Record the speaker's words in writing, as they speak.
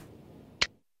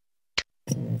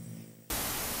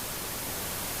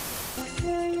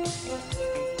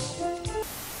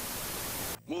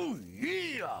Oh,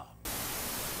 yeah!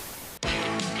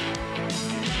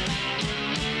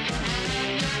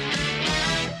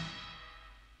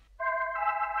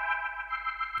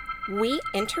 We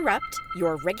interrupt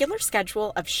your regular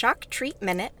schedule of Shock Treat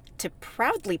Minute to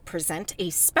proudly present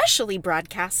a specially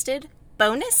broadcasted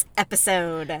bonus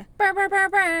episode. Burr, burr, burr,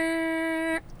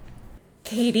 burr.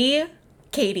 Katie.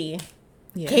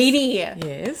 Yes. Katie.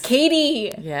 Yes.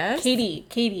 Katie. Yes.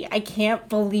 Katie. I can't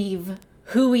believe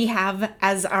who we have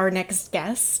as our next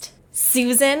guest.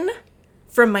 Susan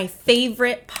from my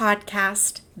favorite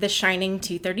podcast, The Shining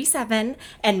 237,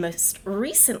 and most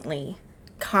recently,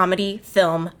 Comedy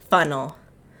Film Funnel.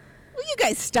 Will you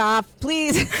guys stop,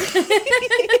 please?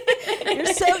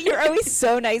 You're always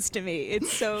so nice to me.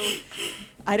 It's so,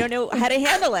 I don't know how to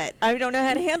handle it. I don't know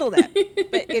how to handle that.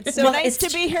 But it's so nice to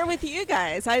be here with you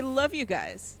guys. I love you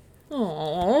guys.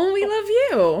 Oh, we love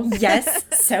you. Yes,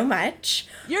 so much.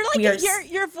 You're like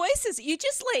your voice is you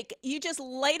just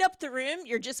light up the room.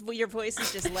 Your voice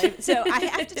is just light. So I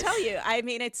have to tell you, I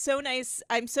mean, it's so nice.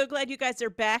 I'm so glad you guys are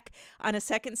back on a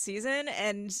second season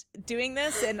and doing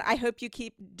this, and I hope you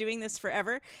keep doing this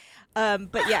forever.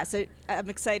 But yeah, so I'm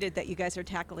excited that you guys are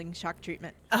tackling shock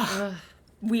treatment.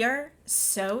 We are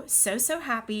so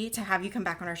happy to have you come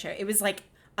back on our show. It was like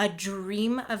a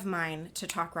dream of mine to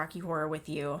talk Rocky Horror with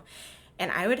you,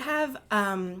 and I would have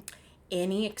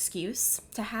any excuse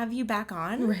to have you back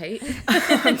on. Right.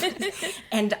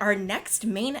 And our next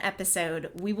main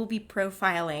episode, we will be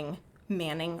profiling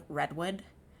Manning Redwood.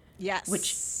 Yes.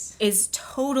 Which is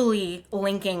totally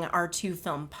linking our two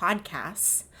film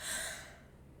podcasts.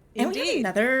 And we have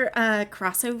another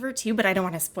crossover too, but I don't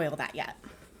want to spoil that yet.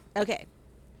 Okay.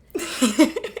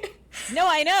 No,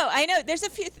 I know. There's a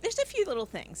few little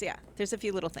things. Yeah, there's a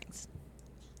few little things.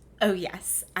 Oh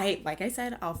yes, like I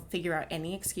said, I'll figure out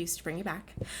any excuse to bring you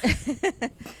back.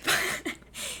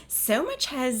 So much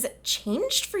has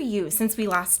changed for you since we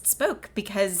last spoke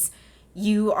because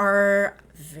you are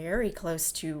very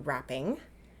close to wrapping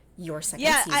your second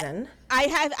season.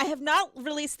 I have not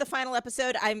released the final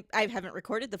episode. I haven't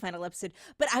recorded the final episode,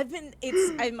 but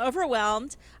I'm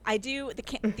overwhelmed. I do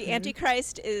the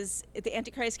Antichrist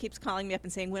keeps calling me up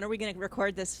and saying, when are we going to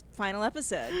record this final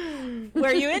episode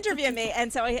where you interview me?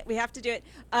 And so we have to do it.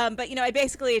 But I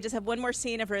basically just have one more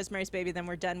scene of Rosemary's Baby, then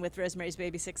we're done with Rosemary's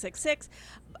Baby 666.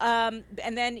 And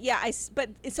then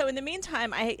so in the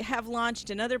meantime, I have launched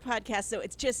another podcast. So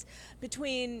it's just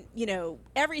between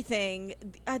everything.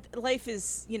 Life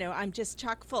is I'm just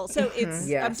chock full. So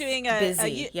it's I'm doing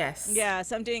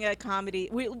so I'm doing a comedy.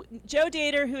 Joe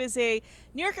Dater, who is a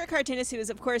New Yorker cartoonist, who is,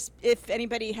 of course, if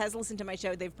anybody has listened to my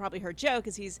show, they've probably heard Joe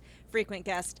because he's frequent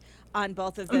guest on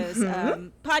both of those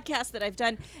podcasts that I've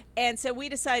done. And so we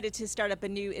decided to start up a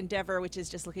new endeavor, which is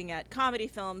just looking at comedy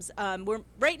films. We're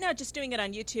right now just doing it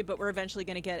on YouTube, but we're eventually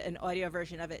going to get an audio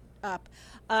version of it up.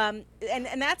 And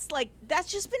that's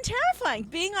just been terrifying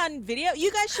being on video. You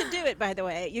guys should do it, by the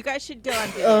way. You guys should go on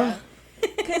video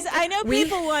because I know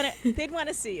people they'd want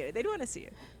to see you. They'd want to see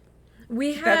you.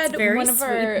 We had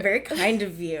very kind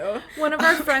of you. One of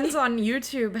our friends on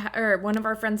YouTube, or one of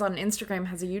our friends on Instagram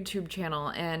has a YouTube channel,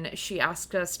 and she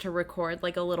asked us to record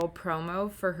like a little promo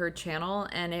for her channel,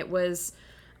 and it was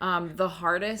the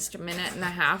hardest minute and a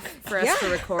half for us to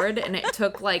record, and it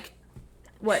took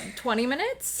 20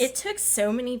 minutes? It took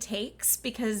so many takes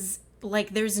because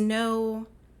there's no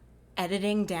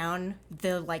editing down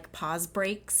the pause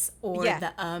breaks or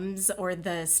the ums or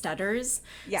the stutters.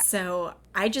 Yeah. So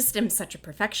I just am such a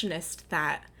perfectionist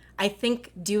that I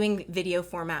think doing video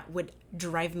format would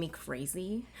drive me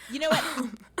crazy. You know what?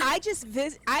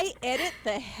 I edit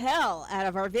the hell out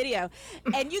of our video,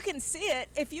 and you can see it.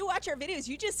 If you watch our videos,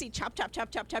 you just see chop, chop,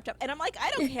 chop, chop, chop, chop. And I'm like,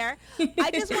 I don't care.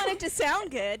 I just want it to sound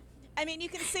good. I mean, you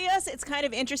can see us. It's kind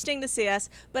of interesting to see us,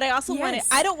 but I also want it.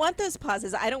 I don't want those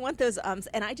pauses. I don't want those ums,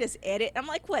 and I just edit. I'm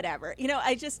like, whatever.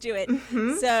 I just do it.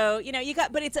 Mm-hmm. So,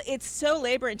 but it's so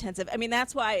labor intensive. I mean,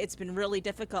 that's why it's been really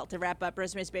difficult to wrap up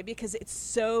Rosemary's Baby, because it's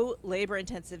so labor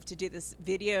intensive to do this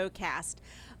video cast.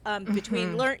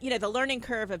 Between the learning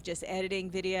curve of just editing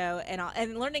video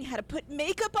and learning how to put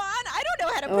makeup on. I don't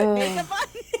know how to put makeup on.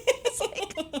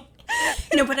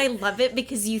 No, but I love it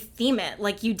because you theme it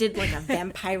like you did a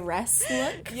vampiress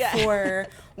look for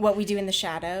What We Do in the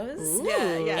Shadows. Ooh.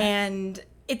 Yeah. And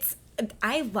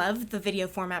I love the video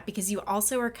format because you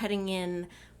also are cutting in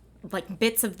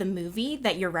bits of the movie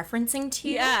that you're referencing to.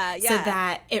 Yeah. So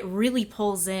that it really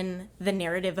pulls in the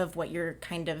narrative of what you're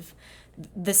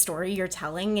the story you're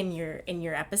telling in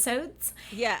your episodes.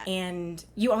 Yeah. And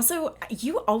you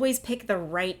always pick the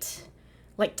right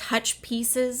touch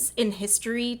pieces in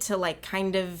history to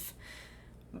kind of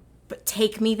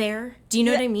take me there. Do you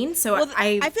know what I mean? So well,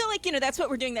 I feel like, that's what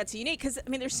we're doing that's unique, because I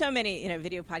mean there's so many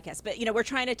video podcasts, but we're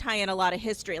trying to tie in a lot of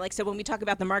history. Like, so when we talk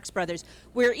about the Marx Brothers,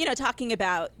 we're talking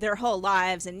about their whole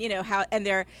lives and how and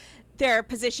their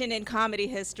position in comedy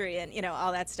history and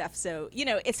all that stuff. So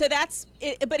so that's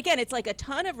it. But again, it's like a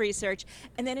ton of research,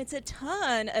 and then it's a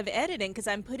ton of editing, because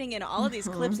I'm putting in all of these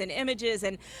clips and images,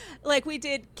 and like we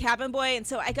did Cabin Boy, and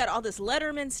so I got all this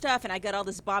Letterman stuff and I got all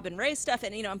this Bob and Ray stuff,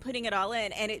 and I'm putting it all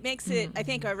in, and it makes it I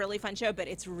think a really fun show. But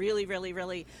it's really really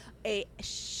really a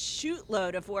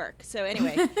shootload of work. So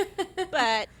anyway,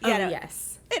 but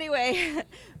yes. Anyway,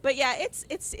 but yeah,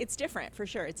 it's different for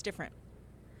sure. It's different.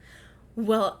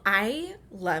 Well, I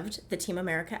loved the Team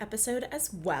America episode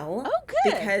as well. Oh,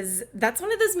 good. Because that's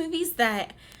one of those movies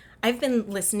that I've been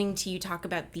listening to you talk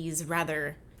about these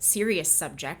rather serious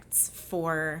subjects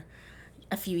for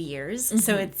a few years.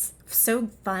 So it's so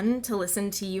fun to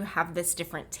listen to you have this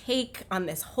different take on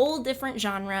this whole different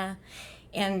genre.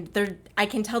 And I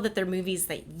can tell that they're movies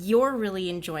that you're really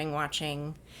enjoying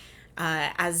watching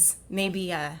as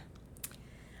maybe a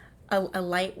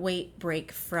lightweight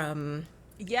break from...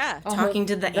 talking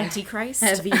to the Antichrist.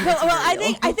 Well,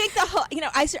 I think the whole,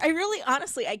 I really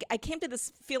honestly, I came to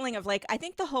this feeling of like, I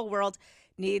think the whole world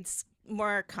needs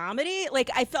more comedy.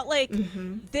 Like, I felt like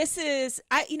this is,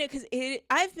 because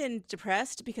I've been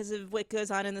depressed because of what goes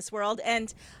on in this world,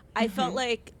 and I felt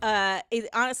like it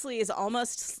honestly is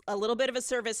almost a little bit of a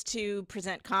service to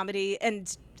present comedy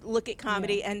and look at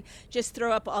comedy and just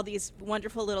throw up all these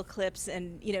wonderful little clips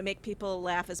and make people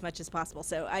laugh as much as possible.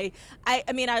 So I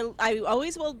mean I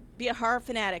always will be a horror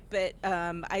fanatic, but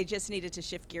I just needed to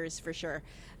shift gears for sure.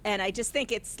 And I just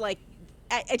think it's like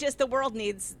I just the world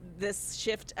needs this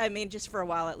shift. I mean, just for a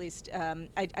while at least.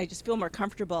 I just feel more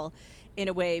comfortable in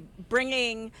a way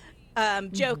bringing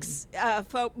jokes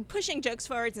pushing jokes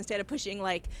forwards instead of pushing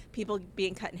like people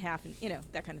being cut in half and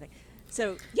that kind of thing.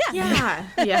 So yeah.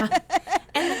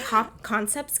 And the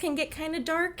concepts can get kind of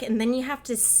dark, and then you have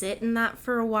to sit in that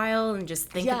for a while and just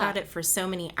think about it for so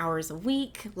many hours a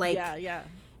week. Like,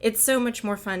 it's so much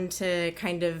more fun to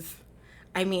kind of,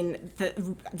 I mean,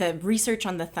 the research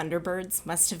on the Thunderbirds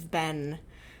must have been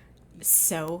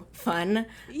so fun.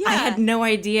 Yeah. I had no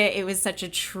idea it was such a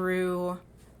true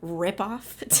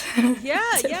rip-off. Yeah.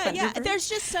 There's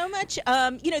just so much,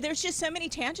 there's just so many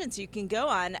tangents you can go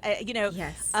on.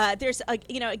 There's,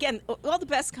 again, all the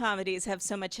best comedies have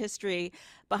so much history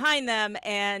behind them.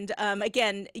 And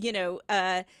again,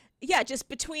 just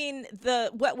between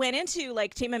what went into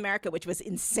like Team America, which was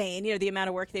insane, the amount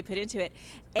of work they put into it,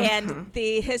 and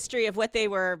the history of what they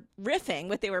were riffing,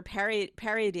 what they were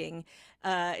parodying,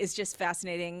 is just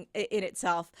fascinating in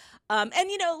itself. And,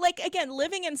 like, again,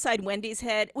 living inside Wendy's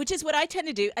head, which is what I tend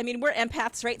to do. I mean, we're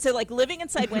empaths, right? So, like, living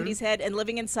inside Wendy's head and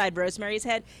living inside Rosemary's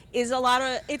head is a lot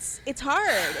of, it's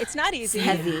hard. It's not easy. It's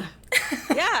heavy.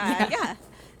 Yeah.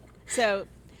 So,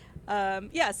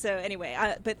 so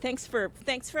anyway, but thanks for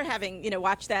having,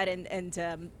 watched that and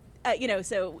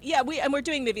so, yeah, we're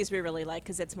doing movies we really like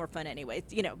because it's more fun anyway,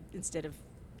 instead of,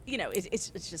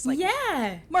 it's just like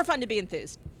more fun to be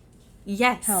enthused.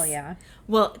 Yes. Hell yeah.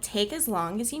 Well, take as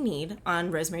long as you need on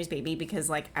Rosemary's Baby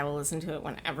because, like, I will listen to it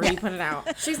whenever you put it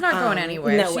out. She's not going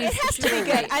anywhere. No, it has to be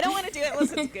good. I don't want to do it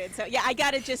unless it's good. So, yeah, I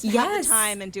got to just have the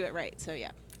time and do it right. So,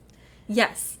 yeah.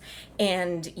 Yes.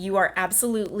 And you are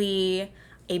absolutely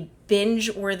a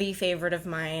binge-worthy favorite of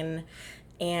mine.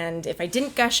 And if I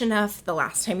didn't gush enough the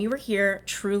last time you were here,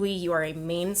 truly you are a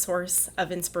main source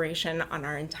of inspiration on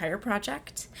our entire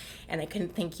project. And I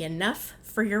couldn't thank you enough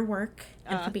for your work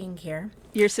and for being here.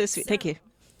 You're so sweet. Thank you.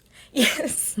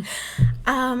 Yes.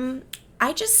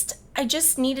 I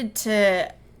just needed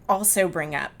to also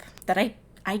bring up that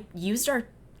I used our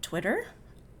Twitter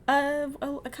a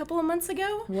couple of months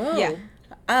ago. Whoa.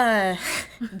 Yeah.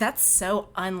 That's so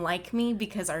unlike me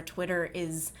because our Twitter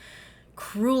is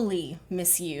cruelly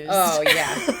misused. Oh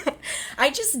yeah. I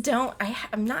just don't.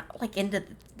 I'm not like into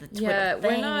the Twitter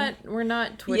thing. We're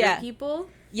not Twitter people.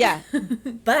 Yeah.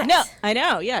 But no, I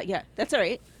know. Yeah. That's all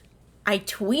right. I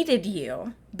tweeted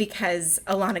you because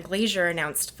Alana Glazer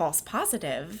announced False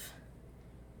Positive.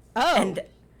 Oh. And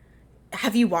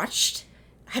have you watched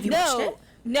it?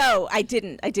 No, I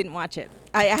didn't. I didn't watch it.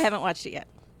 I haven't watched it yet.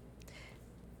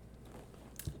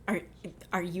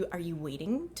 Are you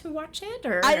waiting to watch it,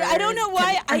 or I don't know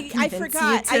why I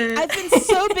forgot. I've been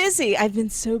so busy. I've been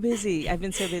so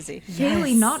busy.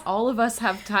 Haley, not all of us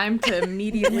have time to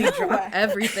immediately drop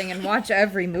everything and watch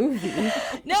every movie.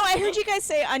 No, I heard you guys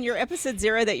say on your episode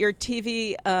 0 that you're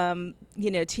TV,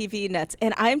 TV nuts,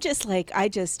 and I'm just like, I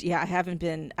haven't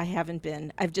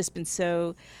been. I've just been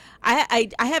so. I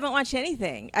haven't watched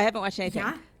anything.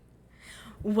 Yeah.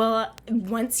 Well,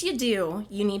 once you do,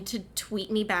 you need to tweet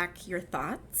me back your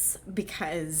thoughts,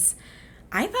 because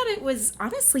I thought it was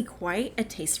honestly quite a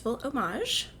tasteful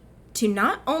homage to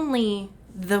not only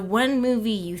the one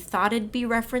movie you thought it'd be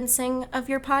referencing of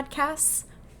your podcasts,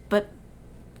 but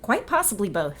quite possibly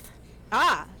both.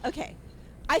 Ah, okay.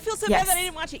 I feel so Yes. bad that I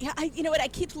didn't watch it. Yeah, you know what? I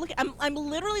keep looking. I'm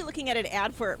literally looking at an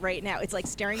ad for it right now. It's like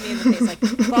staring me in the face, like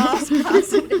false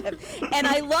positive. And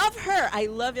I love her. I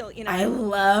love it. You know. I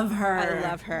love her. I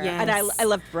love her. Yes. And I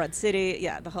love Broad City.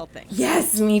 Yeah, the whole thing.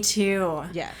 Yes, me too.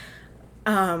 Yeah.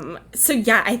 So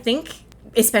yeah, I think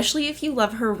especially if you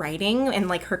love her writing and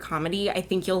like her comedy, I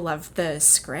think you'll love the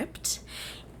script.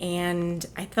 And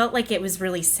I felt like it was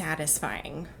really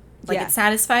satisfying. Like Yeah. it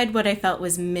satisfied what I felt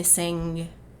was missing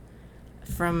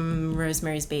from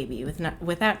Rosemary's Baby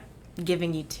without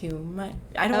giving you too much.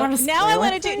 I don't want to spoil Now I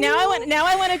want it to for do. you. Now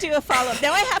I want to do a follow up.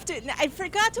 Now I have to. I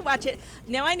forgot to watch it.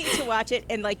 Now I need to watch it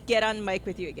and like get on mic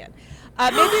with you again.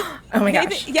 Maybe. Oh my maybe,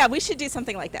 gosh. Yeah, we should do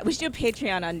something like that. We should do a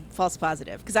Patreon on False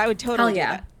Positive because I would totally Hell do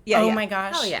yeah. that. Yeah. Oh yeah. my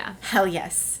gosh. Hell yeah. Hell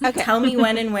yes. Okay. Tell me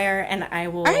when and where, and I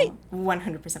will All right.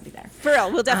 100% be there. For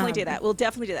real, we'll definitely do that. We'll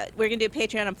definitely do that. We're gonna do a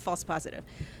Patreon on False Positive.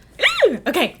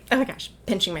 Okay. Oh my gosh.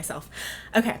 Pinching myself.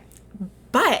 Okay.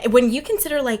 But when you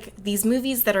consider like these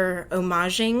movies that are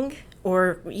homaging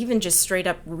or even just straight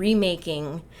up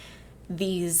remaking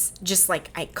these just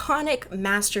like iconic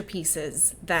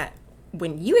masterpieces that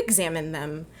when you examine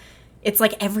them, it's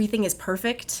like everything is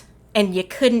perfect and you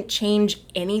couldn't change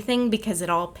anything because it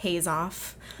all pays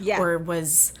off Yeah. or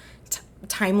was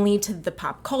timely to the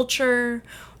pop culture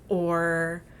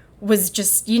or was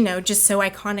just, you know, just so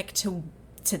iconic to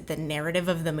the narrative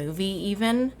of the movie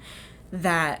even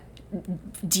that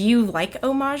do you like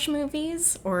homage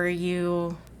movies or are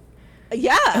you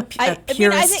Yeah. a I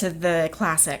purist think, to the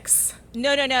classics?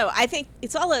 No. I think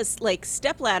it's all a like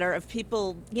stepladder of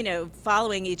people, you know,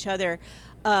 following each other,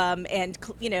 and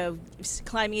you know,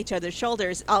 climbing each other's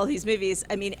shoulders. All these movies.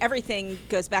 I mean, everything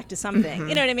goes back to something.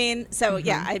 You know what I mean? So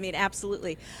yeah, I mean,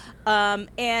 absolutely.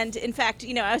 And in fact,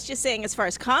 you know, I was just saying, as far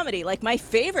as comedy, like my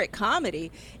favorite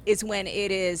comedy is when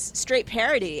it is straight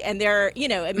parody, and they're, you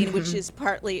know, I mean, which is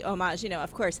partly homage, you know,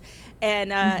 of course,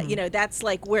 and you know, that's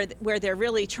like where they're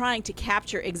really trying to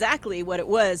capture exactly what it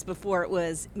was before it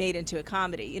was made into a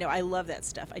comedy. You know, I love that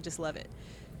stuff. I just love it.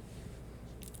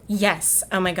 Yes.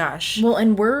 Oh my gosh. Well,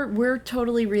 and we're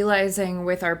totally realizing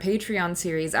with our Patreon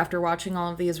series after watching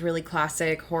all of these really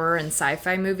classic horror and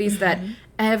sci-fi movies that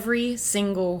every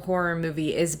single horror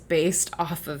movie is based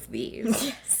off of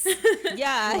these. Yes.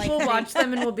 Yeah, We'll watch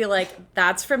them and we'll be like,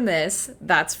 that's from this,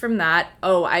 that's from that.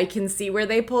 Oh, I can see where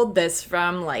they pulled this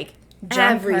from. Like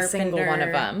John every single one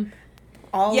of Carpenter. them.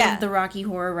 All Yeah. of the Rocky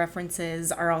Horror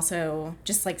references are also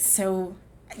just like so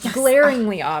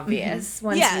Glaringly obvious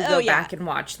once Yeah, you go oh, yeah. back and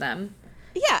watch them.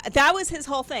 yeah, that was his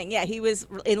whole thing. Yeah, he was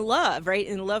in love, right?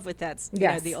 In love with that, you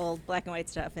know, Yes. the old black and white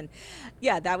stuff, and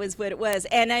yeah, that was what it was.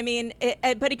 And I mean,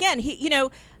 but again, he, you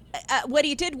know, what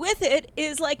he did with it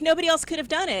is like nobody else could have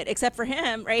done it except for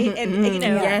him, right? And you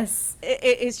know, Yes.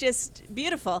 it's just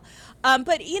beautiful.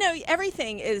 But you know,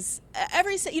 everything is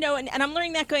you know, and I'm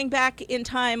learning that going back in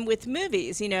time with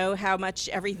movies. You know, how much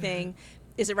everything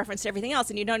is a reference to everything else,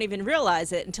 and you don't even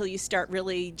realize it until you start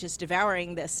really just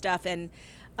devouring this stuff and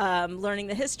learning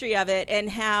the history of it, and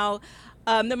how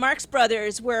the Marx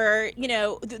Brothers were, you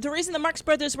know, the reason the Marx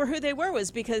Brothers were who they were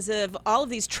was because of all of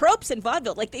these tropes in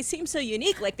vaudeville. Like, they seem so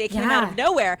unique, like they came out of Yeah.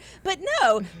 nowhere. But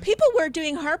no, people were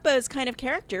doing Harpo's kind of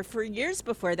character for years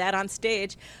before that on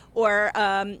stage, or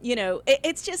you know,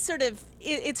 it's just sort of,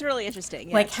 it's really interesting.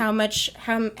 Yeah. Like how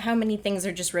many things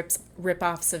are just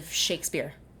rip-offs of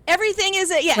Shakespeare? Everything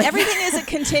is everything is a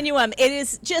continuum. It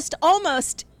is just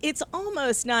it's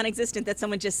almost non-existent that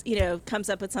someone just, you know, comes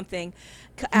up with something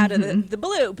out of the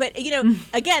blue. But, you know,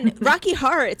 again, Rocky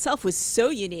Horror itself was so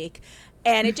unique,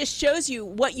 and it just shows you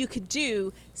what you could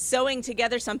do sewing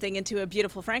together something into a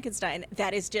beautiful Frankenstein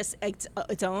that is just its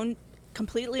own,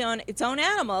 completely on its own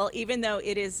animal, even though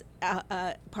it is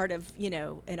part of, you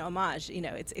know, an homage. You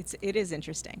know, it is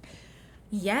interesting.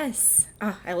 Yes.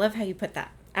 Oh, I love how you put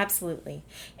that. Absolutely.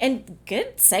 And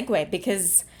good segue,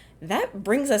 because that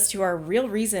brings us to our real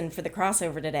reason for the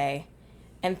crossover today.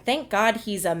 And thank God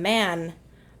he's a man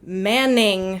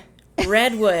manning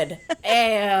Redwood.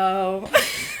 Ayo.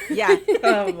 Yeah.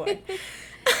 Oh boy.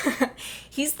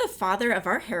 He's the father of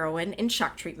our heroine in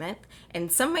Shock Treatment,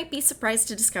 and some might be surprised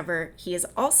to discover he is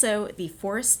also the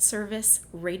Forest Service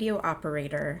radio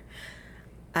operator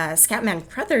Scatman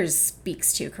Crothers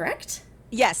speaks to, correct?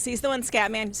 Yes, he's the one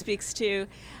Scatman speaks to.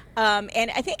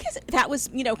 And I think that was,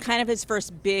 you know, kind of his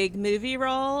first big movie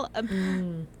role,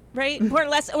 right? More or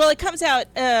less. Well, it comes out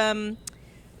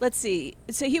let's see.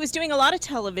 So he was doing a lot of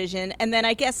television, and then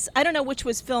I guess I don't know which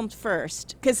was filmed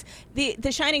first, because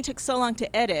the Shining took so long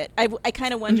to edit. I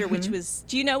kind of wonder which was.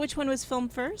 Do you know which one was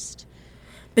filmed first?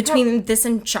 Between this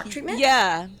and Shock Treatment?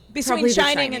 Yeah, between Probably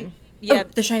Shining and yeah,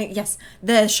 The Shining. Yes,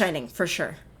 The Shining for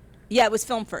sure. Yeah, it was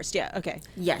filmed first. Yeah, okay.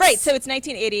 Yes. Right, so it's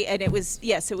 1980, and it was,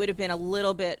 so it would have been a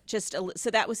little bit, so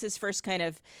that was his first kind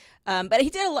of, but he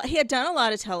had done a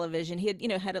lot of television. He had,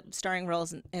 had starring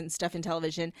roles and stuff in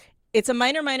television. It's a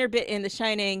minor bit in The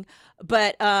Shining,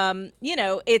 but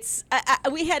it's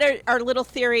we had our little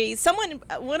theory.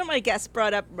 One of my guests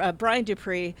brought up Brian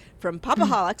Dupree from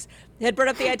Popaholics had brought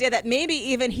up the idea that maybe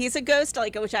even he's a ghost,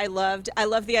 which I loved. I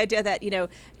love the idea that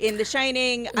in The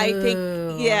Shining, I think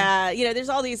there's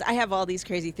all these. I have all these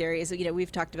crazy theories.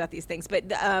 We've talked about these things, but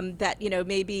that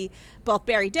maybe both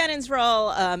Barry Denon's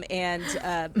role and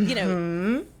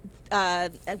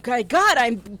God,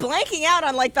 I'm blanking out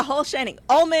on the whole Shining.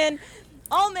 Ullman,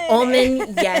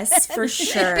 yes, for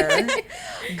sure.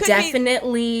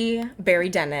 Definitely Barry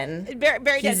Denon.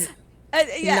 Barry Denon.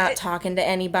 Not talking to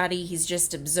anybody. He's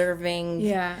just observing.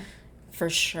 Yeah. For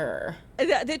sure.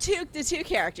 The two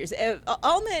characters,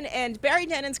 Ullman and Barry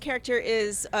Denon's character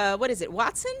is what is it?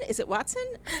 Watson? Is it Watson?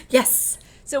 Yes.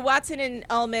 So Watson and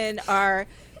Ullman are.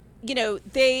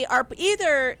 They are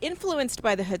either influenced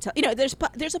by the hotel.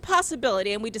 There's a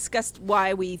possibility, and we discussed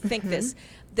why we think this,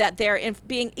 that they're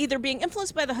being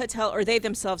influenced by the hotel, or they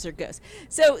themselves are ghosts.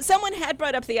 So someone had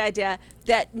brought up the idea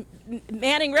that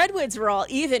Manning Redwood's role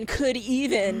could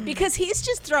because he's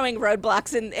just throwing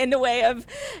roadblocks in the way of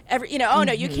every. Oh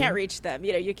no, you can't reach them.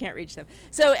 You can't reach them.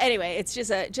 So anyway, it's just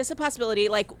a possibility.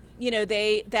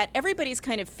 That everybody's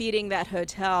kind of feeding that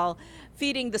hotel.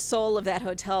 Feeding the soul of that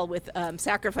hotel with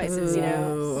sacrifices,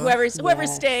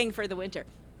 whoever's staying for the winter.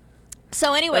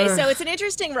 So anyway, so it's an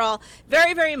interesting role,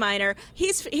 very, very minor. He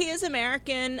is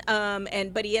American,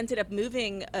 but he ended up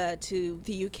moving to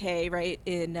the UK, right?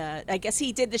 I guess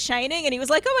he did The Shining, and he was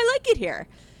like, "Oh, I like it here,"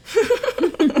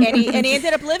 and he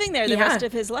ended up living there the rest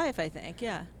of his life, I think.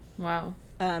 Yeah. Wow.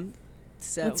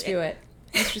 So let's do it.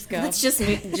 Let's just go. Let's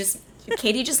just.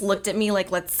 Katie just looked at me like,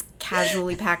 let's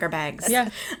casually pack our bags. Yeah.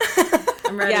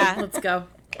 I'm ready. Yeah. Let's go.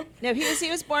 No, he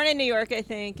was born in New York, I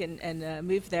think, and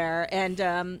moved there. And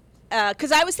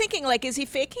because I was thinking, is he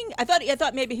faking? I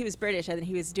thought maybe he was British. I think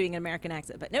he was doing an American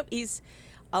accent. But nope, he's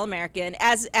all American,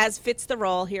 as fits the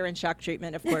role here in Shock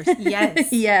Treatment, of course.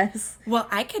 Yes. Yes. Well,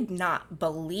 I could not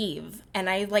believe, and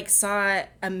I saw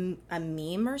a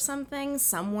meme or something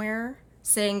somewhere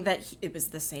saying that it was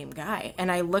the same guy.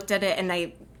 And I looked at it, and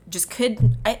I just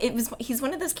he's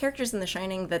one of those characters in The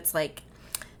Shining that's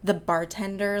the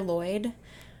bartender Lloyd.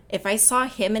 If I saw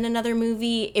him in another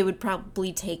movie, it would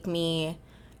probably take me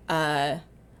a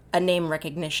name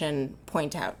recognition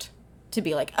point out to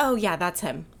be like, oh yeah, that's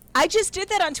him. I just did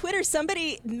that on Twitter.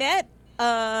 Somebody met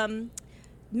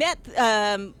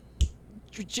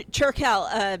Churchill,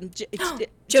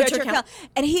 Joe Churchill,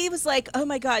 and he was like, "Oh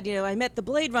my God, I met the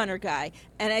Blade Runner guy,"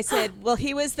 and I said, "Well,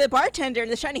 he was the bartender in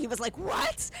The Shining." He was like,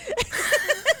 "What?"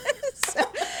 So,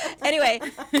 anyway,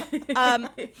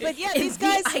 but yeah, these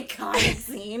guys, the iconic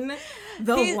scene,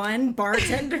 one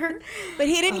bartender, but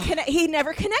he didn't connect. He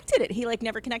never connected it. He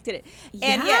never connected it,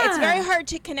 and it's very hard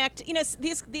to connect.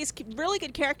 These really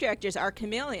good character actors are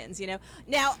chameleons.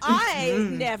 Now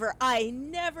I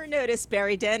never noticed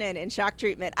Barry Denon in Shock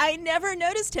Treatment. I never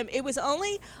noticed him. It was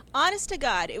only, honest to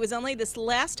God, it was only this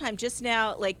last time, just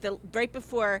now, right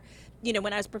before.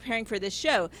 When I was preparing for this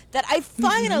show, that I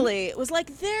finally was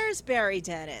like, "There's Barry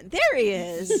Denon. There he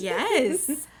is."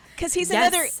 Yes, because he's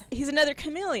another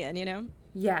chameleon.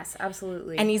 Yes,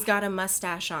 absolutely. And he's got a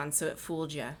mustache on, so it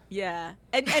fooled you. Yeah,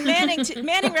 and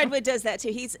Manning Redwood does that too.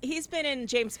 He's been in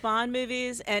James Bond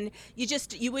movies, and you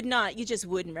just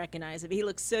wouldn't recognize him. He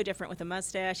looks so different with a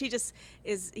mustache. He just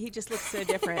looks so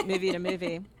different movie to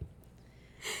movie.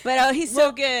 But he's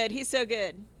so good. He's so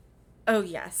good. Oh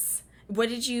yes. What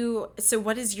is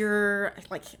your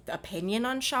opinion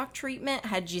on Shock Treatment?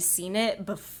 Had you seen it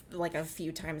a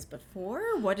few times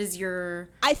before? What is your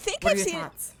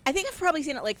thoughts? I think I've probably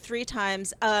seen it 3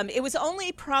 times. It was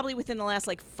only probably within the last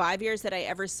 5 years that I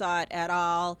ever saw it at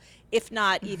all, if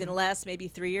not even less, maybe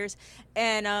 3 years.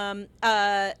 And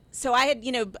so I had,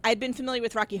 I'd been familiar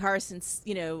with Rocky Horror since,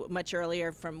 much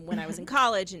earlier, from when I was in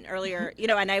college and earlier,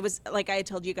 and I was, I had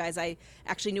told you guys, I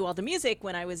actually knew all the music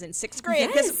when I was in 6th grade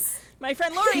because my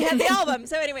friend Lori had the album.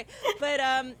 So anyway, but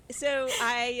I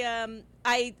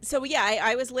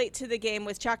was late to the game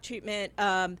with Shock Treatment.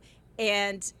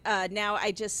 And now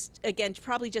I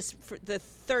probably just for the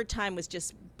 3rd time was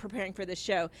just preparing for this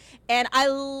show. And I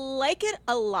like it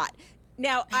a lot.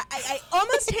 Now, I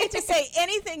almost hate to say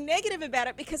anything negative about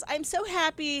it because I'm so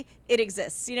happy it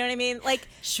exists. You know what I mean? Like,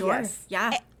 sure. Yes.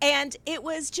 Yeah. And it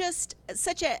was just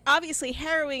such a obviously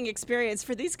harrowing experience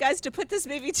for these guys to put this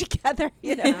movie together.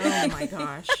 You know? Oh my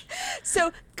gosh.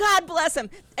 So God bless them.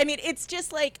 I mean, it's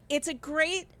just like, it's a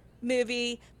great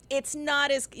movie. It's not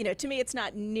as, you know, to me, it's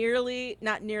not nearly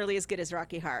as good as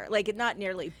Rocky Horror. Like, not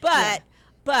nearly, but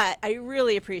I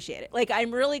really appreciate it. Like,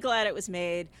 I'm really glad it was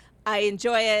made. I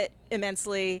enjoy it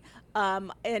immensely.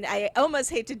 And I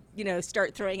almost hate to, you know,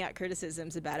 start throwing out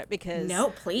criticisms about it because no,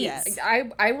 please. Yeah,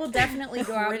 I will definitely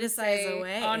go out and say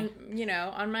away.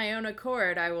 On my own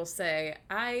accord, I will say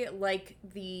I like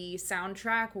the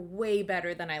soundtrack way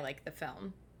better than I like the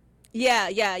film. Yeah.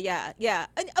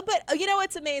 But you know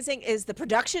what's amazing is the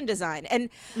production design, and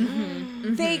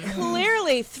they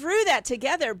clearly threw that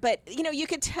together. But you know, you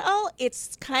could tell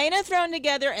it's kind of thrown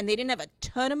together, and they didn't have a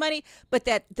ton of money. But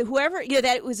that whoever, you know,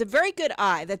 that it was a very good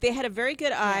eye. That they had a very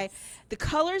good eye. Yes. The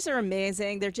colors are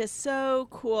amazing. They're just so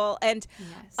cool. And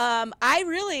I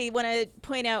really want to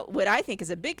point out what I think is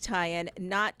a big tie-in,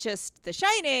 not just The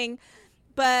Shining,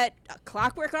 but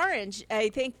Clockwork Orange. I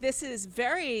think this is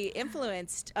very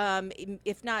influenced,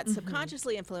 if not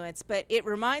subconsciously influenced, but it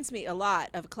reminds me a lot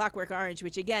of Clockwork Orange,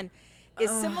 which again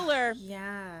is similar.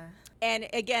 Yeah. And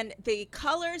again, the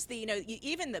colors,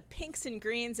 even the pinks and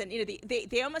greens, and you know,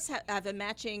 they almost have a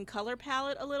matching color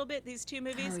palette a little bit. These two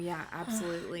movies. Oh yeah,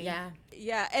 absolutely.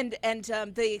 Yeah, and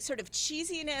the sort of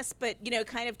cheesiness, but you know,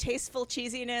 kind of tasteful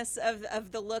cheesiness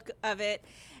of the look of it.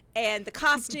 And the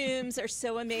costumes are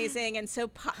so amazing and so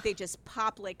they just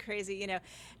pop like crazy, you know.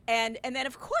 And then,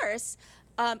 of course,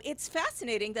 it's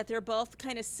fascinating that they're both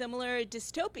kind of similar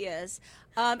dystopias.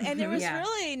 And there was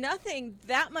really nothing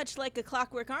that much like A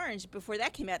Clockwork Orange before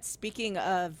that came out. Speaking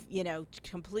of, you know,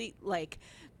 complete, like,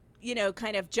 you know,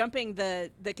 kind of jumping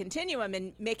the continuum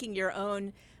and making your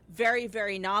own very,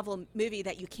 very novel movie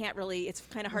that you can't really, it's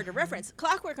kind of hard to reference.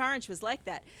 Clockwork Orange was like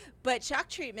that, but Shock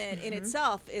Treatment in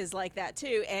itself is like that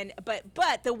too. And but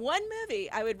the one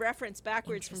movie I would reference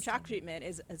backwards from Shock Treatment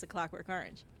is A Clockwork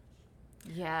Orange.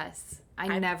 Yes,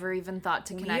 I never even thought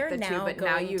to connect the two, but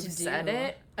now you've said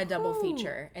it. A double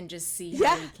feature and just see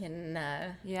how we can,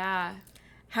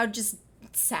 how just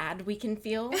sad we can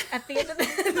feel at the end of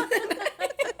it.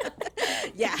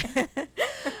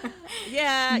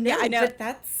 Yeah, I know.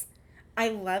 But I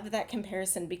love that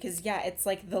comparison because, it's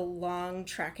like the long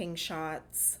tracking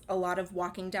shots, a lot of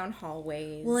walking down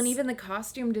hallways. Well, and even the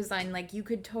costume design, like you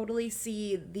could totally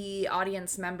see the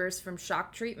audience members from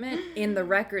Shock Treatment in the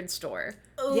record store.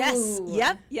 Ooh. Yes.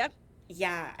 Yep.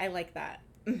 Yeah, I like that.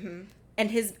 Mm-hmm.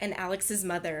 And Alex's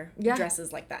mother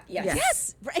dresses like that.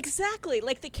 Yes, exactly.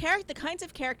 Like the kinds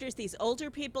of characters, these older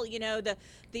people, you know, the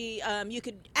you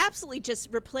could absolutely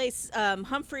just replace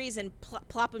Humphreys and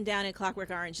plop them down in Clockwork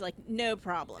Orange, like no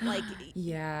problem. Like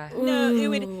no, it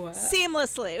would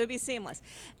seamlessly. It would be seamless.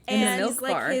 And he's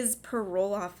like his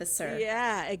parole officer.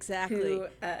 Yeah, exactly. Who,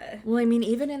 well, I mean,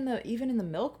 even in the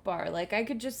milk bar, like I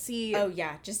could just see. Oh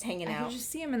yeah, just hanging out. I could just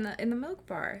see him in the milk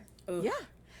bar. Oof. Yeah.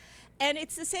 And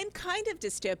it's the same kind of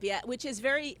dystopia, which is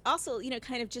very also, you know,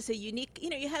 kind of just a unique,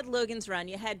 you know, you had Logan's Run,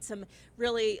 you had some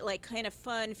really like kind of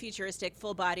fun, futuristic,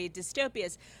 full-bodied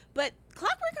dystopias. But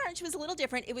Clockwork Orange was a little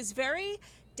different. It was very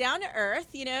down to earth,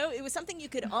 you know, it was something you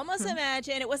could almost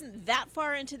imagine. It wasn't that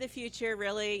far into the future,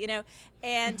 really, you know,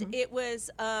 and it was,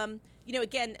 you know,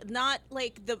 again, not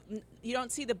like you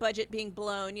don't see the budget being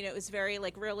blown, you know, it was very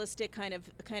like realistic kind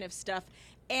of stuff.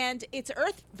 And it's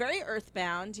very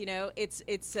earthbound, you know. It's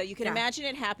you can imagine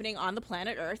it happening on the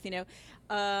planet Earth, you know.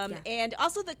 And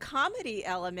also the comedy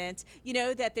element, you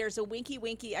know, that there's a winky.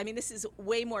 I mean, this is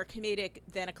way more comedic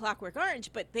than A Clockwork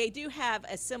Orange, but they do have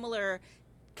a similar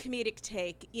comedic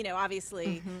take, you know.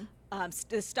 Obviously, the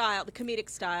comedic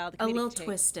style, a little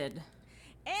twisted,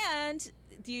 and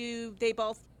they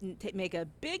both make a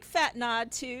big fat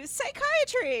nod to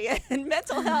psychiatry and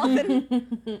mental health.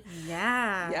 And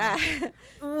yeah.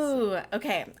 Ooh,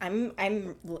 okay. I'm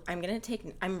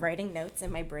writing notes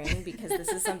in my brain because this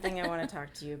is something I want to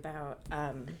talk to you about.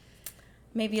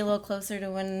 Maybe a little closer to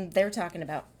when they're talking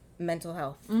about mental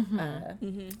health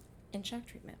in Shock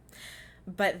Treatment.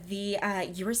 But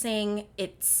you were saying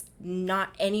it's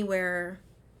not anywhere.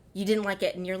 You didn't like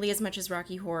it nearly as much as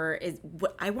Rocky Horror.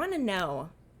 I want to know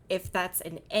if that's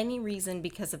in any reason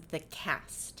because of the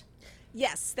cast.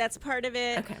 Yes, that's part of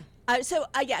it. Okay. So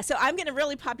I'm going to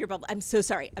really pop your bubble. I'm so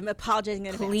sorry. I'm apologizing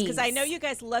in advance because I know you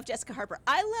guys love Jessica Harper.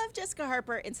 I love Jessica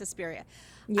Harper in Suspiria.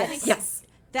 Yes.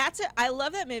 I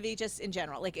love that movie just in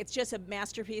general. Like it's just a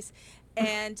masterpiece,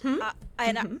 and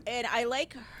I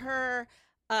like her.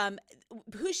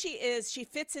 who she is, she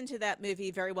fits into that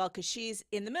movie very well because she's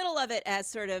in the middle of it as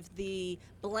sort of the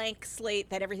blank slate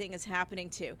that everything is happening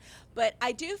to. But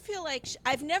I do feel like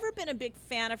I've never been a big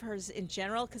fan of hers in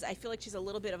general because I feel like she's a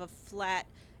little bit of a flat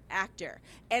actor.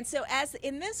 And so as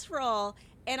in this role,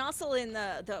 and also in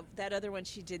that other one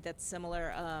she did that's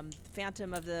similar,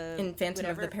 Phantom of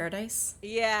the Paradise.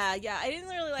 Yeah, I didn't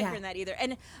really like her in that either.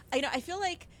 And I feel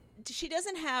like she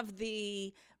doesn't have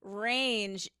the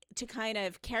range to kind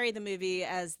of carry the movie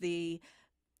as the,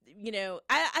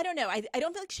 I don't know. I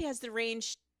don't feel like she has the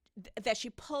range that she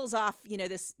pulls off,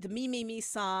 the me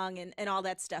song and all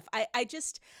that stuff. I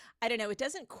don't know. It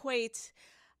doesn't quite.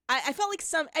 I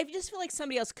just feel like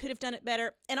somebody else could have done it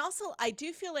better. And also, I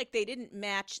do feel like they didn't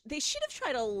match. They should have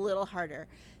tried a little harder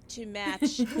to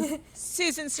match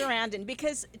Susan Sarandon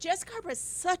because Jessica Harper has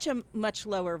such a much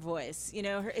lower voice.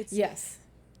 Yes.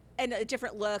 And a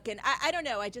different look, and I don't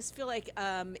know. I just feel like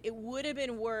it would have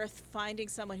been worth finding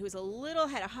someone who was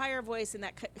had a higher voice and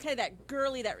that kind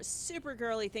of that super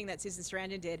girly thing that Susan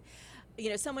Sarandon did.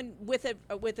 Someone with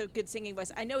a good singing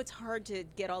voice. I know it's hard to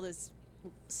get all those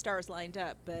stars lined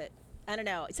up, but I don't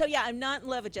know. So yeah, I'm not in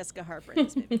love with Jessica Harper in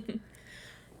this movie.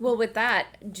 Well, with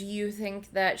that, do you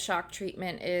think that Shock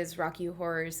Treatment is Rocky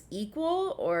Horror's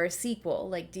equal or sequel?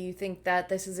 Like, do you think that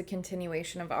this is a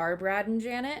continuation of our Brad and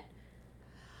Janet?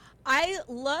 I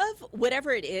love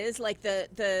whatever it is, like that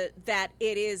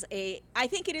it is I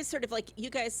think it is sort of like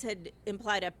you guys had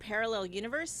implied a parallel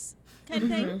universe kind of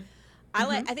thing.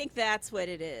 I think that's what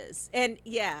it is. And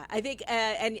yeah, I think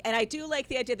and I do like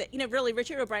the idea that really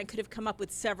Richard O'Brien could have come up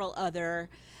with several other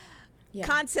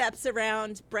concepts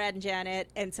around Brad and Janet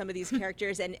and some of these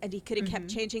characters and he could have kept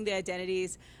changing the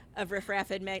identities of Riff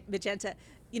Raff and Magenta.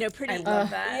 Pretty. I love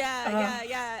that.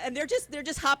 Yeah. And they're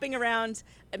just hopping around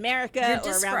America You're or around the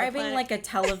describing planet. like a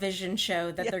television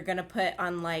show that they're gonna put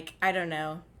on like, I don't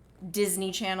know,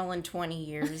 Disney Channel in 20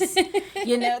 years.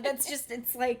 That's just,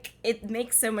 it's like, it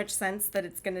makes so much sense that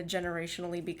it's gonna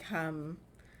generationally become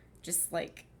just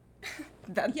like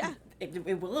that. Yeah.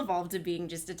 It will evolve to being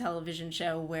just a television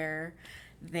show where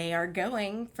they are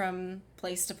going from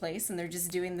place to place and they're just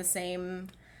doing the same.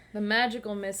 The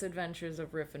magical misadventures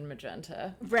of Riff and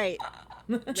Magenta. Right.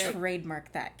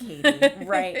 Trademark that, Katie,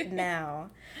 right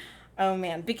now. Oh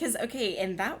man, because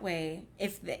in that way,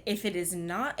 if it is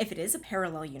a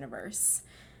parallel universe,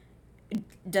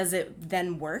 does it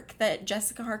then work that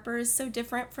Jessica Harper is so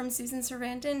different from Susan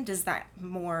Sarandon? Does that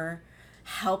more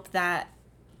help that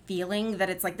feeling that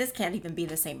it's like this can't even be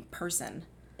the same person?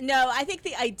 No, I think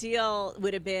the ideal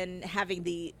would have been having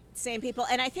the same people,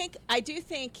 and I do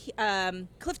think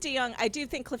Cliff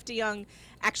DeYoung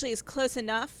actually is close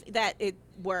enough that it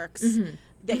works.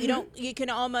 That you can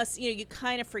almost, you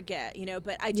kind of forget,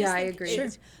 but I just I agree. Sure.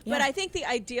 But I think the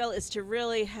ideal is to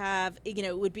really have,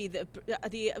 would be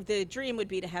the dream would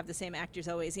be to have the same actors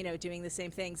always, doing the same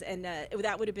things, and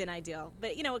that would have been ideal.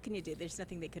 But what can you do? There's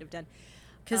nothing they could have done.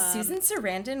 Because Susan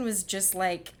Sarandon was just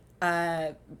like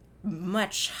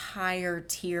much higher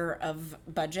tier of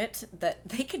budget that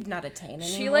they could not attain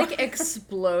anymore. She like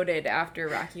exploded after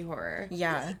Rocky Horror.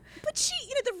 Yeah. But she,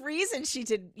 the reason she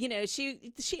did,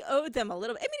 she owed them a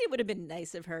little. I mean, it would have been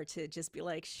nice of her to just be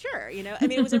like, sure, I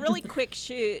mean, it was a really quick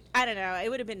shoot. I don't know. It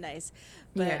would have been nice.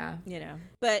 But,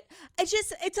 but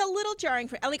it's a little jarring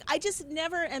for, I just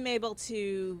never am able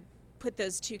to put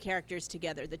those two characters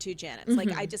together, the two Janets.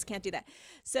 Like, I just can't do that.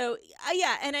 So,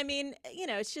 and I mean,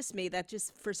 it's just me. That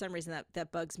just, for some reason,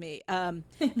 that bugs me.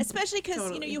 Especially because,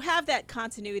 Totally. you have that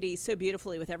continuity so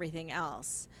beautifully with everything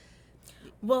else.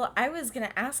 Well, I was going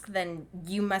to ask then,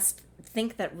 you must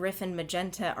think that Riff and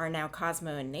Magenta are now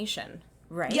Cosmo and Nation,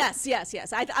 right? Yes.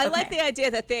 I like the idea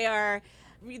that they're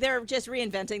just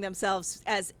reinventing themselves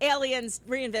as aliens,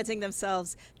 reinventing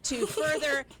themselves to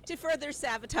further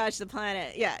sabotage the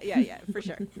planet. Yeah, for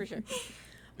sure.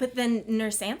 But then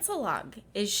Nurse Ansalog,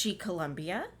 is she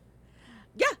Columbia?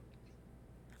 Yeah.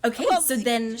 Okay, Well, so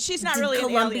then she's not did really an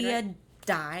Columbia alien,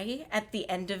 die at the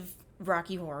end of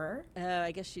Rocky Horror?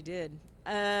 I guess she did.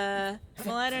 Well,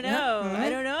 I don't know. I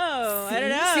don't know.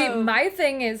 See, my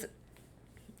thing is,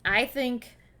 I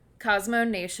think Cosmo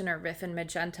and Nation are Riff and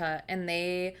Magenta, and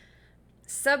they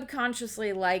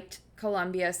subconsciously liked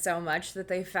Columbia so much that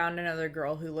they found another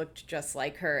girl who looked just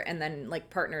like her and then like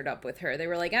partnered up with her. They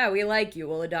were like, we like you,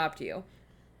 we'll adopt you.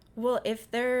 Well, if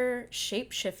they're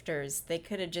shapeshifters, they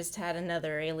could have just had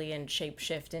another alien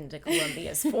shapeshift into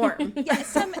Columbia's form. Yeah,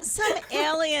 some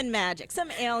alien magic.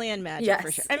 Yes,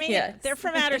 for sure. I mean, yes. they're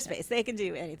from outer space. They can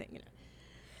do anything,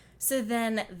 So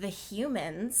then the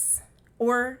humans,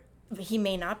 or he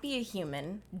may not be a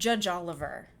human, Judge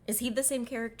Oliver. Is he the same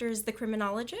character as the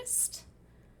criminologist?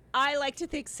 I like to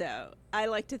think so.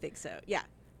 Yeah.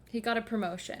 He got a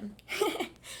promotion.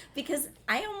 Because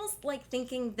I almost like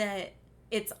thinking that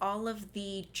it's all of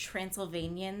the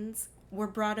Transylvanians were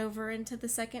brought over into the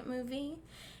second movie,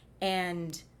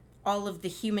 and all of the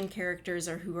human characters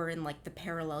are who are in like the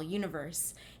parallel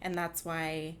universe, and that's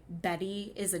why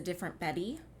Betty is a different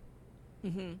Betty.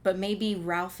 Mm-hmm. But maybe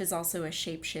Ralph is also a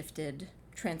shapeshifted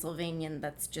Transylvanian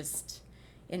that's just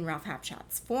in Ralph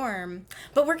Hapschatt's form.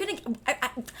 But we're gonna.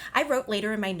 I wrote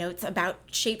later in my notes about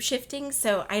shape-shifting,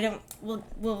 so I don't.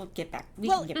 We'll get back. We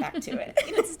can get back to it.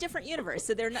 It's a different universe,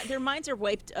 so their minds are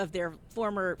wiped of their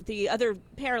the other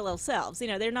parallel selves.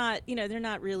 They're not. They're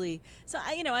not really. So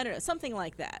I don't know, something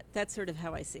like that. That's sort of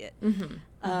how I see it.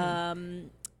 Mm-hmm.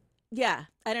 Yeah,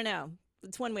 I don't know.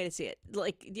 It's one way to see it.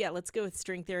 Like, yeah, let's go with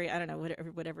string theory. I don't know,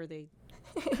 whatever the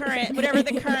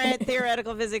current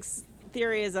theoretical physics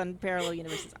theory is on parallel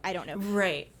universes. I don't know.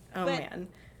 Right. Oh, man.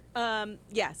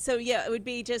 Yeah. So yeah, it would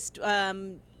be just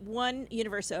one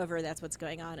universe over. That's what's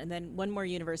going on, and then one more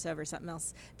universe over, something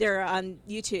else. They're on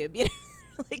YouTube.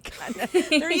 Like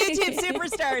they're YouTube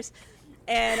superstars,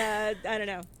 and I don't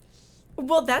know.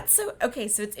 Well, that's okay.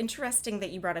 So it's interesting that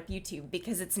you brought up YouTube,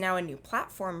 because it's now a new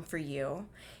platform for you,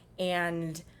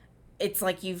 and it's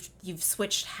like you've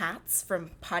switched hats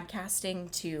from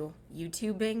podcasting to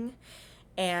YouTubing.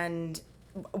 And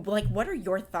like, what are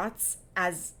your thoughts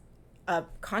as a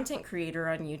content creator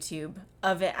on YouTube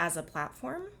of it as a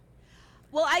platform?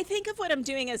 Well, I think of what I'm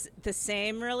doing as the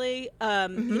same, really. I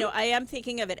am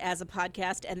thinking of it as a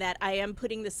podcast, and that I am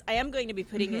going to be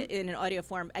putting it in an audio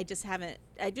form. I just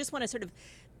want to sort of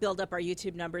build up our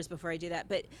YouTube numbers before I do that.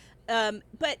 But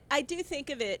I do think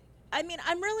of it. I mean,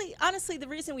 I'm really, honestly, the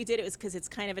reason we did it was because it's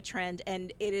kind of a trend,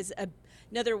 and it is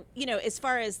another, as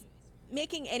far as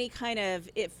making any kind of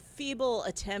feeble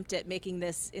attempt at making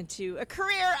this into a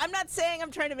career. I'm not saying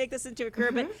I'm trying to make this into a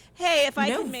career, but hey, if I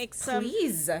can make some...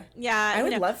 Please. Yeah. I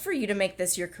would love for you to make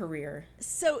this your career.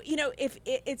 So, if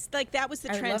it's like that was the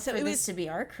trend. I would love so for it was this to be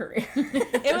our career.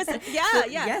 It was, yeah.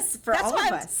 Yes, for all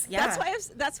of us. Yeah.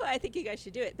 That's why I think you guys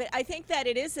should do it. But I think that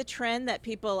it is a trend that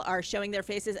people are showing their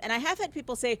faces. And I have had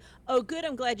people say, oh, good,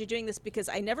 I'm glad you're doing this, because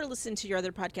I never listen to your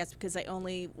other podcasts because I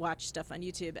only watch stuff on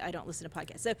YouTube. I don't listen to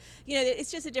podcasts. So,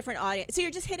 it's just a different audience. So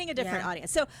you're just hitting a different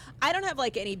audience. So I don't have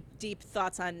like any deep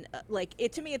thoughts on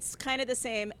to me, it's kind of the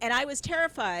same. And I was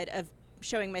terrified of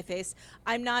showing my face.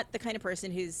 I'm not the kind of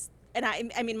person who's, and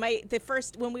I mean,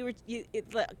 when we were,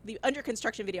 the under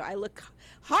construction video, I look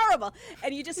horrible.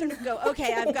 And you just sort of go,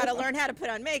 okay, I've got to learn how to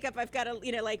put on makeup. I've got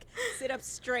to, sit up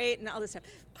straight and all this stuff.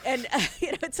 And,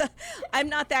 I'm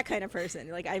not that kind of person.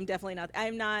 Like, I'm definitely not, I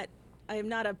am not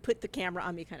a put the camera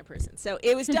on me kind of person. So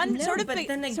it was done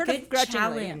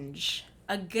challenge.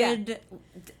 A good,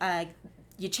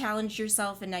 you challenged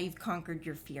yourself, and now you've conquered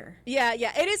your fear. Yeah.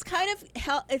 It is kind of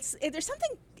there's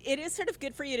something. It is sort of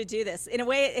good for you to do this in a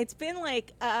way. It's been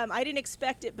like I didn't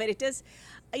expect it, but it does.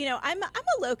 I'm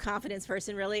a low confidence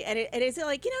person, really, and it is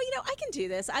like I can do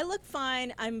this. I look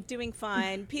fine. I'm doing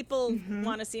fine. People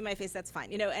want to see my face. That's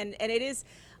fine. And it is.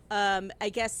 I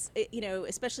guess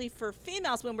especially for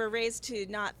females, when we're raised to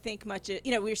not think much.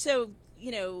 We're so.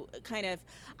 Kind of,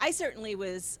 I certainly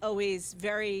was always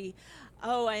very,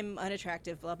 I'm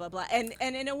unattractive, blah, blah, blah. And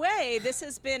in a way, this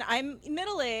has been, I'm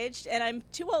middle-aged and I'm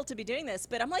too old to be doing this,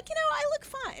 but I'm like, I look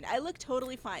fine. I look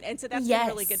totally fine. And so that's been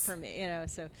really good for me,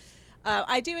 so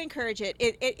I do encourage it.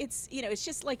 It's, it's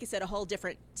just, like you said, a whole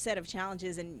different set of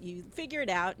challenges, and you figure it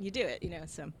out and you do it,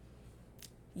 so.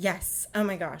 Yes. Oh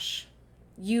my gosh.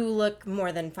 You look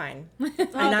more than fine.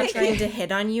 I'm not trying to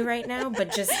hit on you right now,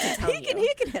 but just to tell you.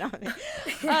 He can hit on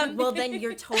me. Well, then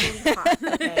you're totally hot.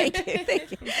 Okay?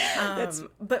 Thank you.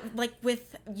 But like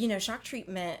with, shock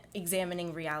treatment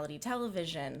examining reality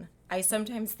television, I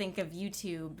sometimes think of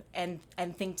YouTube and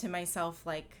think to myself,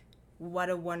 like, what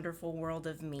a wonderful world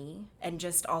of me and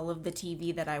just all of the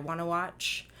TV that I want to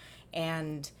watch.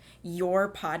 And your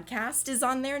podcast is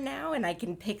on there now, and I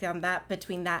can pick on that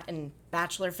between that and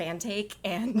Bachelor Fan Take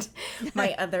and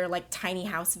my other like tiny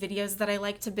house videos that I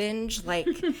like to binge. Like,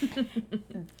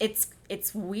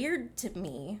 it's weird to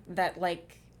me that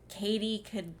like Katie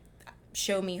could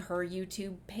show me her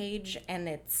YouTube page and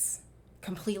it's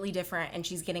completely different, and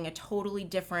she's getting a totally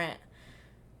different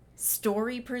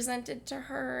story presented to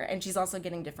her, and she's also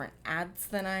getting different ads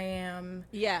than I am.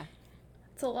 Yeah.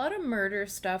 It's a lot of murder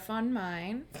stuff on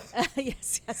mine.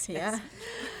 Yes. Yeah.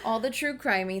 All the true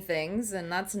crimey things,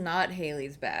 and that's not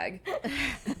Haley's bag.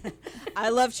 I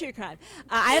love true crime.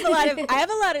 I have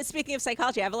a lot of, speaking of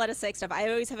psychology, I have a lot of psych stuff. I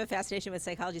always have a fascination with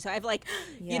psychology. So I have I'm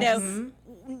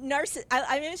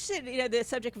interested, the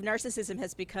subject of narcissism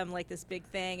has become like this big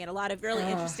thing, and a lot of really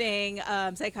interesting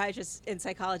psychiatrists and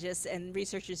psychologists and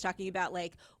researchers talking about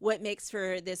like what makes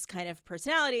for this kind of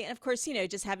personality. And of course,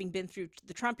 just having been through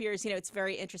the Trump years, it's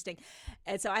very interesting.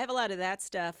 And so I have a lot of that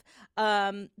stuff.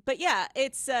 But yeah,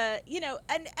 it's, so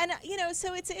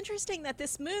it's interesting that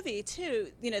this movie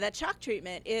too, that Shock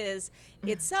Treatment is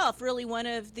itself really one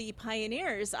of the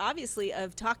pioneers, obviously,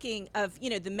 of talking of,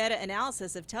 the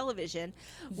meta-analysis of television,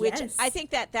 which I think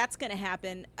that's going to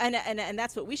happen. And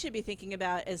that's what we should be thinking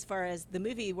about as far as the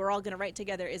movie we're all going to write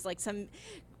together is like some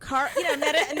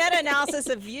meta-analysis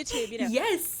of YouTube,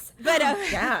 Yes. But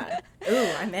yeah. Ooh,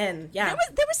 I'm in. Yeah.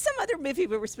 There was some other movie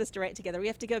we were supposed to write together. We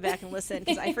have to go back and listen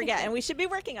because I forget, and we should be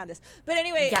working on this. But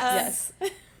anyway, yes.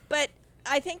 But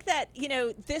I think that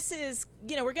this is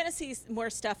we're going to see more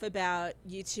stuff about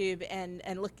YouTube and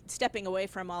stepping away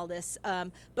from all this.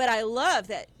 But I love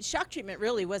that Shock Treatment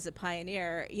really was a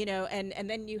pioneer. And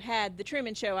then you had the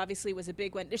Truman Show. Obviously, was a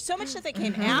big one. There's so much stuff that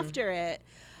came after it.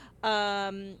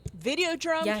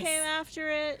 Videodrome came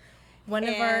after it. One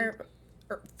of our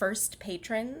first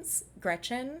patrons,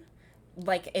 Gretchen,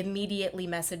 like immediately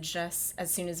messaged us as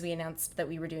soon as we announced that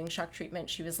we were doing Shock Treatment.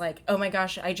 She was like, "Oh my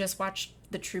gosh, I just watched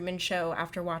the Truman Show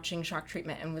after watching Shock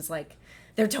Treatment," and was like,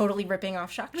 "They're totally ripping off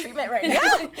Shock Treatment right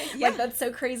now." Like that's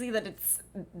so crazy that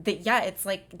it's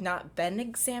like not been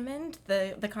examined,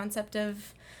 the concept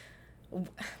of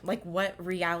like what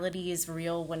reality is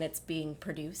real when it's being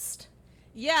produced.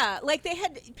 Yeah, like they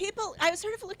had people, I was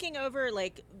sort of looking over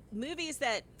like movies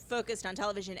that focused on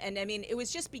television, and I mean, it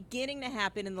was just beginning to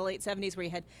happen in the late 70s where you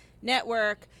had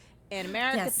Network and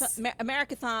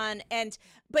Americathon,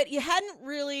 but you hadn't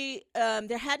really,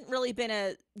 there hadn't really been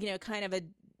a, kind of a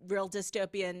real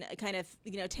dystopian kind of,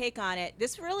 take on it.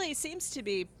 This really seems to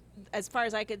be, as far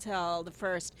as I could tell, the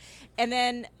first. And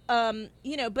then,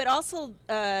 but also,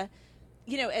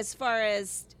 as far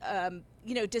as,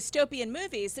 dystopian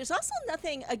movies, there's also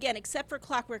nothing, again, except for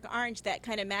Clockwork Orange that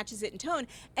kind of matches it in tone.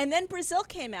 And then Brazil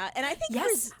came out, and I think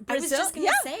Brazil, I was just going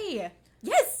to say,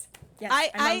 yes, I'm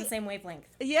on the same wavelength.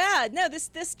 Yeah, no, this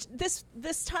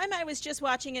time I was just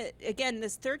watching it again,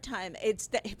 this third time, it's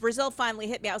that Brazil finally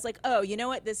hit me. I was like, oh, you know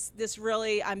what, this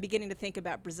really, I'm beginning to think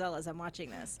about Brazil as I'm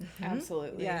watching this.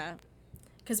 Absolutely. Yeah.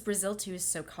 Because Brazil, too, is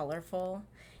so colorful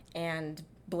and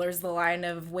blurs the line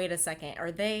of, wait a second,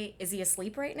 is he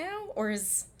asleep right now? Or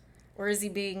is he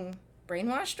being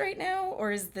brainwashed right now?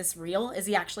 Or is this real? Is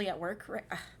he actually at work?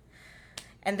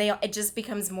 And it just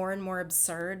becomes more and more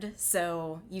absurd.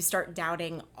 So you start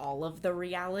doubting all of the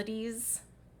realities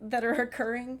that are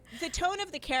occurring. The tone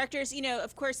of the characters,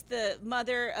 of course, the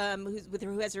mother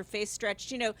who has her face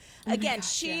stretched, again,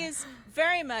 she is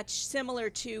very much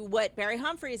similar to what Barry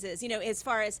Humphries is, as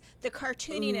far as the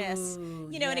cartooniness,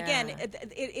 and again,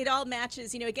 it all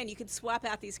matches, again, you could swap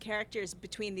out these characters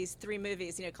between these three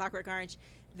movies, Clockwork Orange,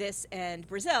 this, and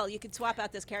Brazil. You could swap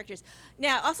out those characters.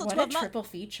 Now, also what 12 a triple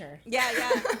feature. Yeah.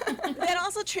 Then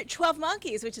also 12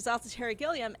 Monkeys, which is also Terry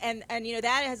Gilliam, and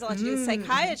that has a lot to do with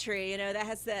psychiatry. That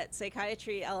has that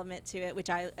psychiatry element to it, which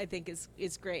I think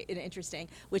is great and interesting.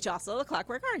 Which also the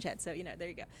Clockwork Orange had. So there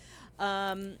you go.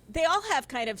 They all have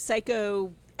kind of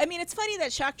psycho. I mean, it's funny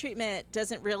that Shock Treatment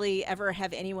doesn't really ever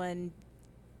have anyone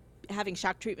having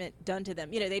shock treatment done to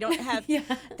them. They don't have,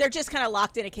 they're just kind of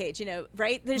locked in a cage,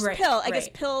 right? There's pill. I guess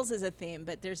pills is a theme,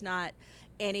 but there's not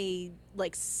any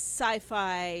like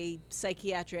sci-fi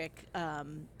psychiatric,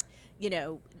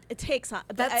 it takes on.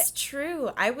 That's true.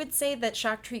 I would say that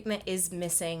Shock Treatment is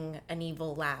missing an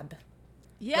evil lab.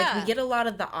 Yeah. Like we get a lot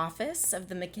of The Office, of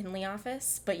the McKinley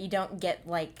office, but you don't get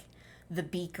like the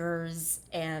beakers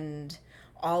and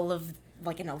all of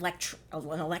like an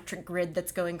electric grid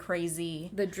that's going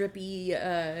crazy. The drippy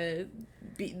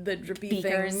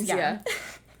beakers, things. Yeah.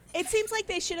 It seems like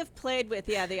they should have played with,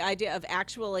 the idea of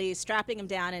actually strapping them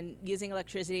down and using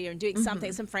electricity or doing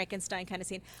something, some Frankenstein kind of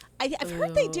scene. I've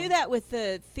heard they do that with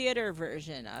the theater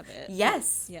version of it.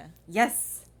 Yes. Yeah.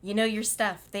 Yes. You know your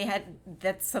stuff.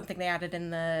 That's something they added in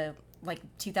the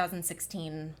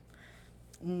 2016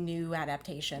 new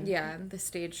adaptation. Yeah, the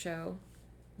stage show.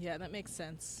 Yeah, that makes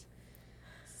sense.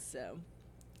 So,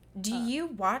 do you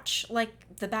watch like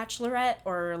The Bachelorette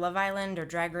or Love Island or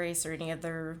Drag Race or any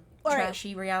other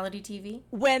trashy reality TV?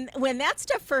 When that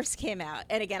stuff first came out,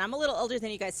 and again, I'm a little older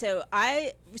than you guys, so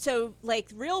like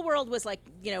Real World was like,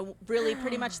 you know, really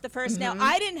pretty much the first. Now,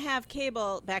 I didn't have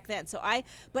cable back then,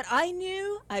 but I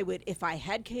knew I would, if I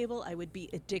had cable, I would be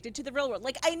addicted to the Real World.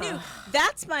 Like, I knew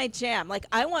that's my jam. Like,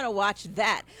 I want to watch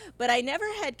that. But I never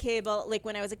had cable. Like,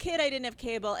 when I was a kid, I didn't have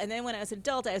cable, and then when I was an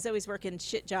adult, I was always working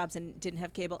shit jobs and didn't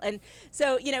have cable. And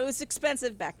so, you know, it was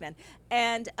expensive back then.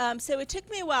 And so it took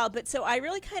me a while, but so I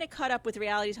really kind of caught up with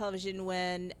reality television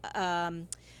when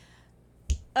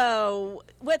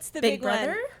what's the Big big Brother?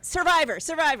 one? Survivor.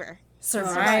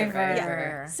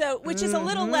 Yeah. So, which is a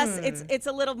little less, it's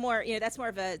a little more, you know, that's more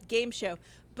of a game show.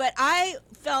 But I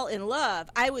fell in love.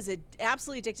 I was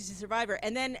absolutely addicted to Survivor.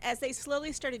 And then as they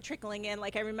slowly started trickling in,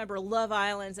 like I remember Love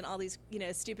Islands and all these, you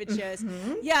know, stupid shows.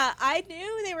 Yeah, I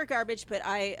knew they were garbage, but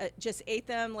I just ate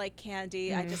them like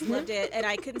candy. I just loved it, and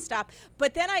I couldn't stop.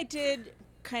 But then I did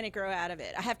kind of grow out of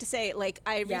it. I have to say, like,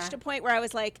 I reached a point where I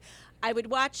was like, I'd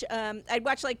watch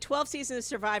like 12 seasons of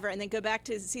Survivor and then go back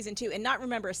to season 2 and not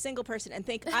remember a single person and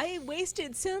think I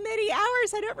wasted so many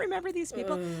hours. I don't remember these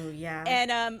people. Ooh, yeah.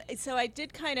 And so I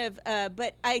did kind of,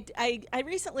 but I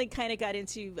recently kind of got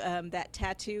into that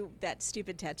tattoo, that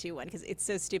stupid tattoo one, because it's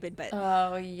so stupid. But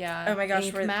oh yeah. Oh my gosh,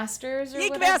 Ink Masters or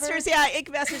Ink whatever? Masters, yeah,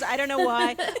 Ink Masters. I don't know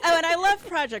why. Oh, and I love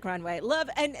Project Runway.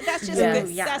 And that's just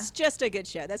that's just a good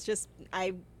show. That's just,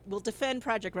 I will defend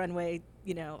Project Runway,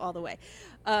 you know, all the way.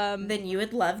 Then you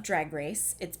would love Drag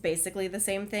Race. It's basically the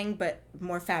same thing, but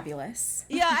more fabulous.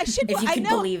 Yeah, I should. If you can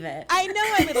believe it. I know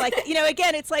I would like it. You know,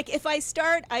 again, it's like if I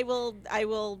start, I will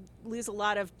lose a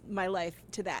lot of my life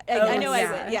to that. I know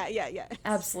I would. Yeah.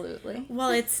 Absolutely. Well,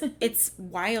 it's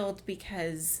wild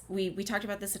because we talked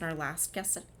about this in our last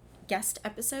guest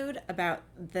episode about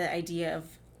the idea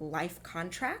of life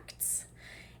contracts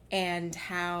and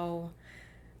how,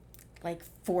 like,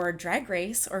 for Drag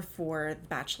Race or for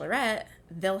Bachelorette,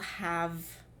 they'll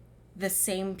have the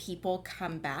same people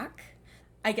come back.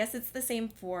 I guess it's the same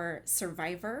for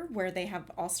Survivor, where they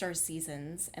have all-star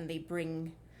seasons and they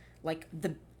bring, like,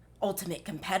 the ultimate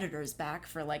competitors back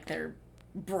for, like, their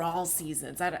brawl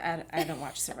seasons. I don't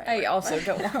watch Survivor. I also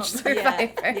don't watch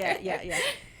Survivor. Yeah.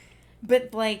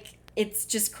 But, like, it's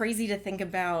just crazy to think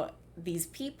about these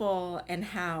people and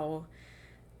how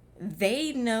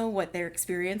they know what their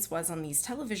experience was on these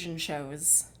television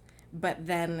shows, but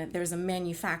then there's a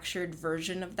manufactured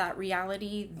version of that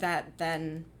reality that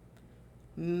then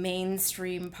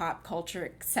mainstream pop culture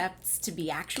accepts to be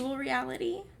actual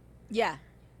reality. Yeah.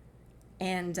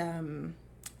 And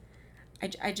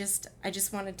I just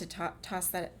wanted to toss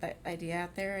that idea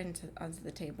out there onto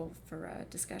the table for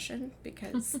discussion,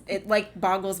 because it, like,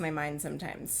 boggles my mind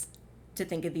sometimes to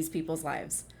think of these people's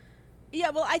lives.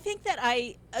 Yeah, well, I think that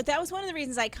that was one of the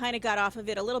reasons I kind of got off of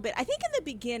it a little bit. I think in the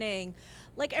beginning,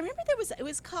 like, I remember it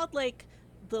was called, like,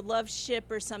 The Love Ship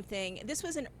or something. This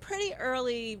was a pretty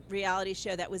early reality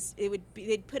show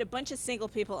they'd put a bunch of single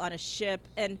people on a ship,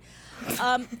 and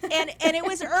it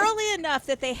was early enough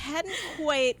that they hadn't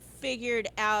quite figured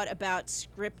out about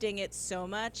scripting it so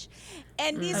much,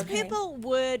 and these people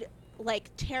would, like,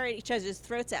 tear at each other's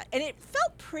throats out, and it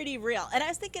felt pretty real. And I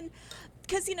was thinking,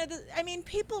 because, you know,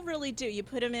 people really do. You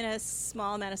put them in a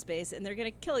small amount of space, and they're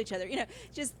going to kill each other. You know,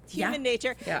 just human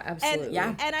nature. Yeah, absolutely.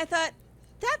 And I thought,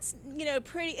 that's, you know,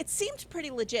 it seemed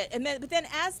pretty legit. But then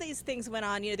as these things went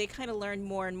on, you know, they kind of learned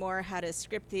more and more how to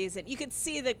script these, and you could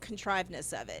see the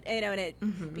contrivedness of it, you know, and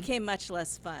it became much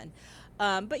less fun.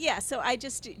 But yeah, so I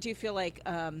just do feel like,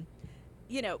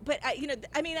 you know, but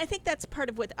I mean, I think that's part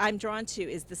of what I'm drawn to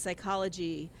is the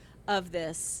psychology of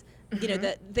this. You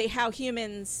know, how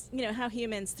humans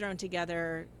thrown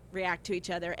together react to each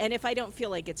other. And if I don't feel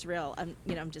like it's real,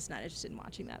 I'm just not interested in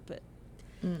watching that. But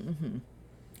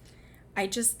I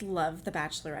just love The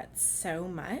Bachelorette so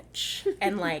much,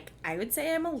 and, like, I would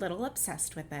say I'm a little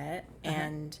obsessed with it.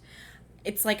 And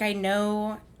it's like I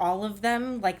know all of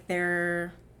them. Like,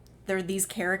 they're these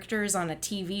characters on a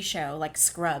TV show like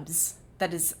Scrubs,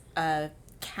 that is a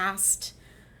cast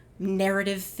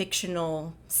narrative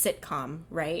fictional sitcom,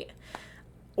 right?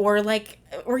 Or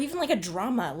even like a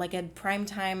drama, like a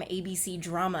primetime ABC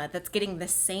drama that's getting the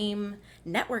same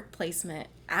network placement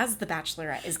as The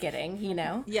Bachelorette is getting, you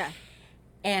know? Yeah.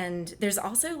 And there's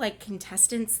also, like,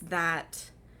 contestants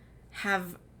that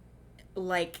have,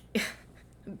 like,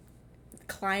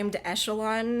 climbed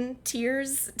echelon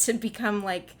tiers to become,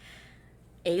 like,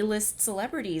 A-list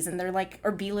celebrities, and they're, like,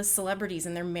 or B-list celebrities,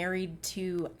 and they're married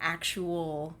to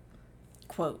actual,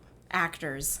 quote,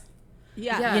 actors.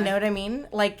 Yeah. You know what I mean?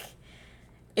 Like,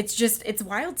 it's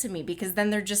wild to me, because then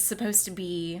they're just supposed to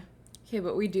be Okay,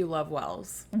 but we do love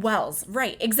Wells. Wells,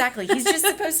 right, exactly. He's just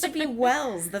supposed to be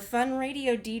Wells, the fun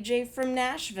radio DJ from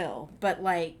Nashville, but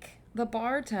like the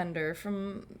bartender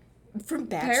from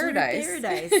Bachelor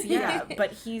Paradise. Yeah,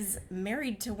 but he's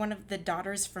married to one of the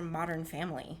daughters from Modern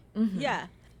Family. Mm-hmm. Yeah.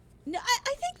 No,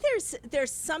 I think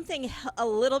there's something a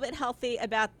little bit healthy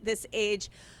about this age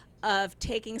of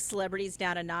taking celebrities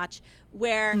down a notch,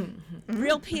 where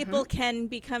real people can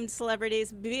become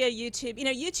celebrities via YouTube. You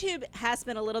know, YouTube has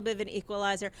been a little bit of an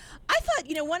equalizer. I thought,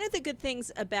 you know, one of the good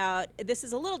things about this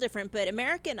is a little different, but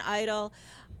American Idol,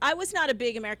 I was not a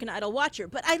big American Idol watcher,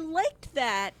 but I liked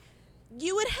that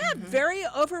you would have very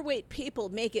overweight people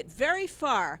make it very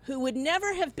far who would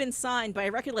never have been signed by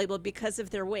a record label because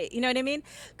of their weight. You know what I mean?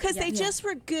 Because they just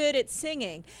were good at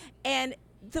singing. And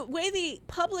the way the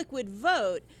public would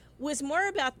vote was more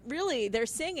about really their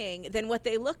singing than what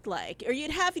they looked like. Or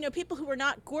you'd have, you know, people who were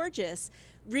not gorgeous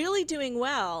really doing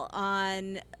well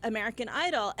on American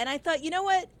Idol. And I thought, you know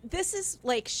what, this is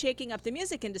like shaking up the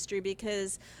music industry,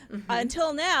 because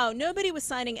until now, nobody was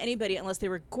signing anybody unless they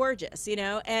were gorgeous, you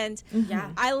know? And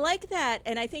I like that.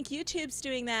 And I think YouTube's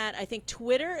doing that. I think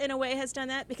Twitter, in a way, has done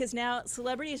that, because now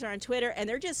celebrities are on Twitter and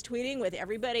they're just tweeting with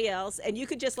everybody else. And you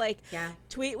could just like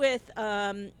tweet with,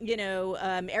 you know,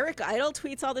 Eric Idle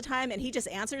tweets all the time and he just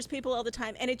answers people all the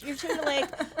time. And you're sort of like,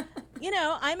 you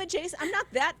know, I'm not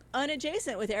that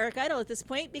unadjacent with Eric Idle at this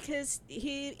point, because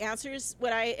he answers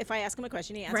if I ask him a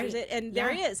question, he answers it, and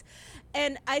there he is.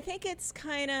 And I think it's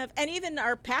kind of, and even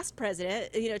our past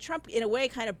president, you know, Trump, in a way,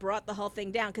 kind of brought the whole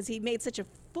thing down, because he made such a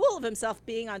fool of himself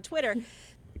being on Twitter.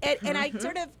 And I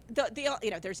sort of,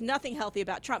 you know, there's nothing healthy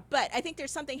about Trump, but I think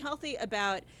there's something healthy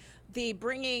about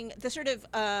bringing the sort of,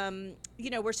 you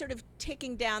know, we're sort of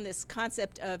taking down this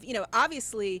concept of, you know,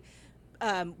 obviously,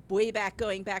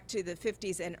 going back to the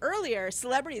 50s and earlier,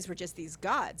 celebrities were just these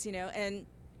gods, you know, and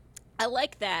I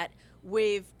like that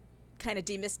we've kind of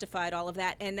demystified all of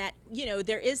that, and that, you know,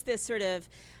 there is this sort of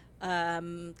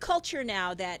culture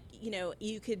now that, you know,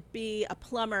 you could be a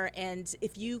plumber, and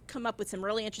if you come up with some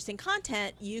really interesting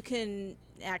content, you can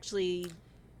actually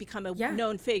become a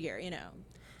known figure, you know.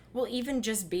 Well, even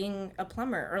just being a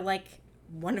plumber, or like,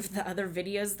 one of the other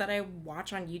videos that I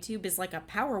watch on YouTube is like a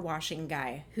power washing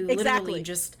guy who literally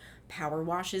just power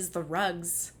washes the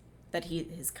rugs that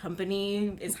his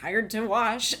company is hired to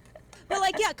wash. But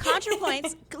like, yeah,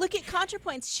 ContraPoints, look at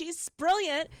ContraPoints. She's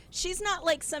brilliant. She's not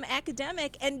like some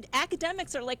academic, and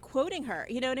academics are like quoting her.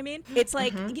 You know what I mean? It's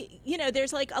like, you know,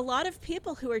 there's like a lot of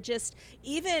people who are just,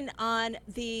 even on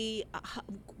the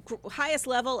highest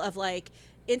level of like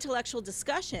intellectual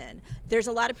discussion, there's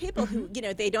a lot of people who, you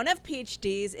know, they don't have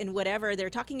PhDs in whatever they're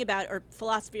talking about, or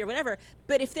philosophy or whatever,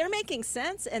 but if they're making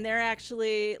sense and they're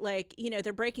actually like, you know,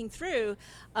 they're breaking through,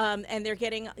 and they're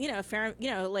getting, you know, fair, you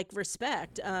know, like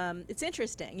respect, it's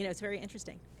interesting, you know, it's very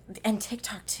interesting. And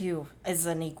TikTok too is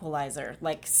an equalizer.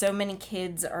 Like, so many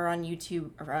kids are on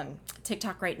YouTube or on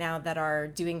TikTok right now that are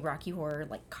doing Rocky Horror,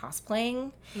 like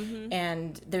cosplaying.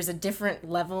 And there's a different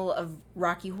level of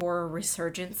Rocky Horror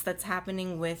resurgence that's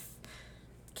happening with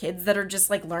kids that are just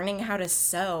like learning how to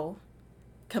sew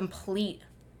complete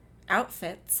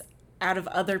outfits out of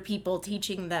other people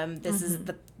teaching them,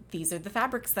 these are the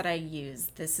fabrics that I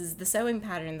use. This is the sewing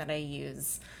pattern that I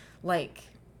use. Like,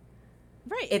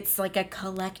 right. It's like a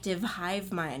collective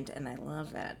hive mind, and I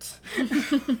love it.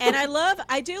 And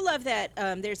I do love that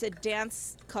there's a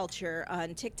dance culture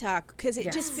on TikTok, because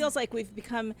it just feels like we've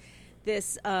become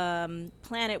this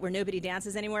planet where nobody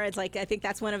dances anymore. It's like, I think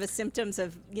that's one of the symptoms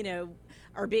of, you know,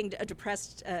 our being a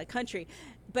depressed country.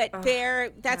 But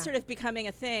that's sort of becoming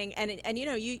a thing, and you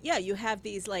know, you have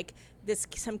these like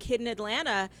some kid in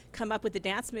Atlanta come up with the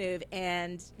dance move,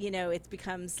 and you know, it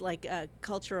becomes like a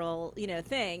cultural, you know,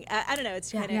 thing. I don't know,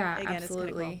 it's kind of again,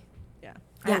 absolutely. It's kind of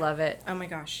cool. I love it. Oh my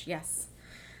gosh, yes.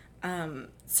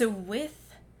 So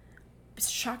with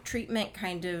shock treatment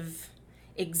kind of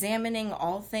examining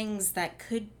all things that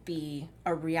could be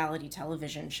a reality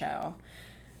television show,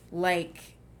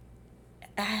 like,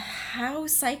 how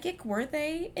psychic were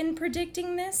they in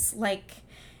predicting this? Like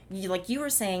you were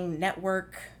saying,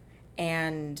 Network,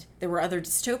 and there were other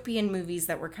dystopian movies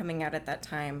that were coming out at that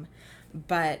time,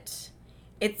 but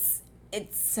it's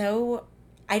so,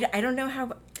 I don't know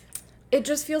how. It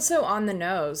just feels so on the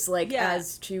nose, like,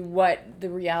 as to what the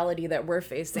reality that we're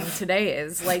facing today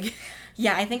is. Like,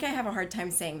 yeah, I think I have a hard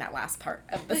time saying that last part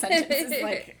of the sentence. It's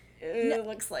like, it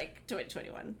looks like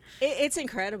 2021. It's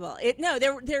incredible.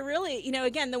 They're really, you know,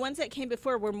 again, the ones that came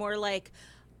before were more like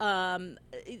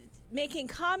making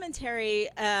commentary,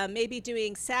 maybe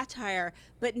doing satire,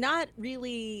 but not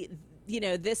really,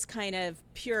 this kind of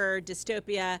pure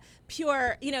dystopia,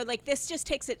 pure, like this just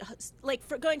takes it, like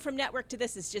for going from network to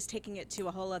this is just taking it to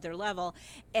a whole other level.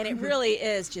 And it really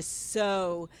is just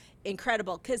so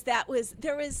incredible, because there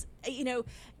was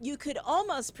you could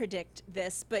almost predict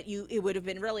this, but it would have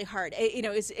been really hard. It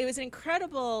was an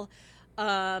incredible,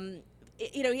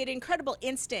 he had incredible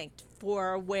instinct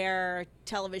for where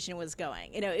television was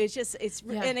going.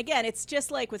 And again, it's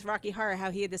just like with Rocky Horror, how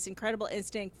he had this incredible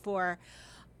instinct for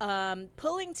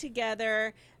pulling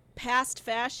together past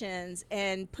fashions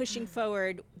and pushing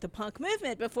forward the punk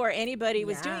movement before anybody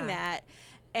was doing that.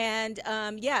 And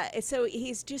so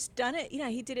he's just done it.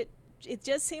 He did it. It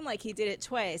just seemed like he did it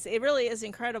twice. It really is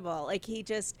incredible. Like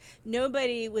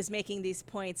nobody was making these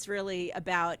points really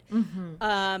about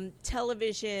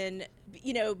television,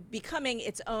 becoming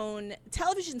its own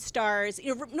television stars,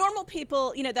 normal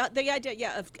people, the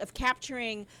idea, of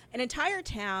capturing an entire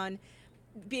town,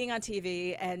 being on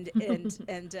TV and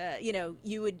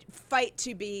you would fight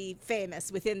to be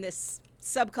famous within this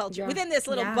subculture, within this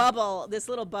little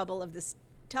bubble of this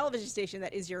television station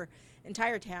that is your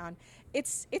entire town.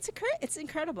 It's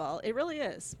incredible. It really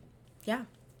is. Yeah.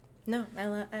 No,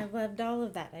 I loved all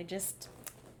of that. I just,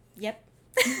 yep.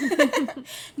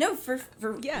 No,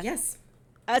 yes.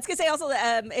 I was gonna say also,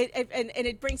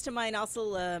 it brings to mind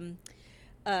also.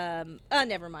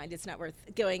 Never mind. It's not worth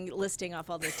listing off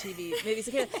all the TV movies.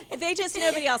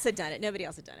 Nobody else had done it.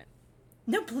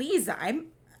 No, please.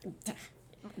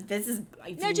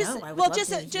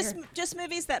 Just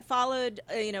movies that followed.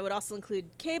 Would also include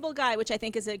Cable Guy, which I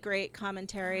think is a great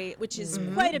commentary, which is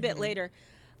quite a bit later.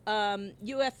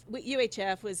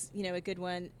 UHF was a good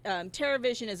one.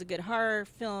 TerrorVision is a good horror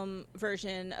film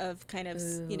version of kind of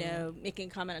making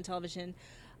a comment on television.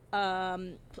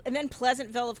 And then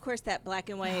Pleasantville, of course, that black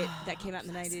and white that came out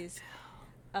in the 90s.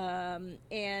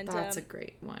 And that's a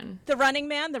great one. The Running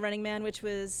Man, which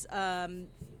was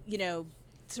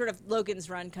sort of Logan's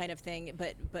Run kind of thing,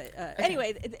 but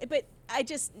anyway, but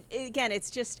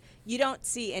it's just you don't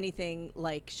see anything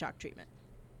like Shock Treatment.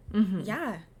 Mm-hmm.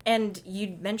 Yeah. And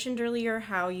you mentioned earlier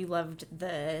how you loved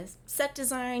the set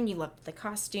design, you loved the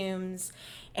costumes,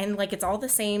 and it's all the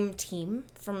same team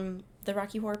from the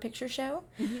Rocky Horror Picture Show.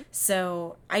 Mm-hmm.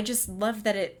 So I just love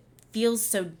that it feels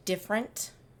so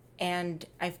different, and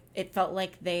it felt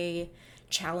like they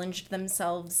challenged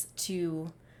themselves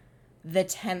to the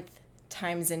 10th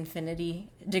times infinity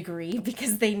degree,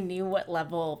 because they knew what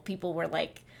level people were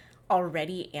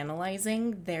already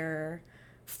analyzing their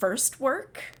first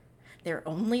work, their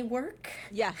only work,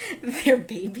 their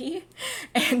baby,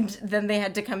 and then they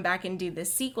had to come back and do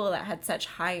this sequel that had such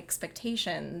high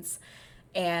expectations.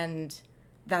 And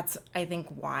that's, I think,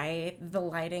 why the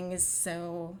lighting is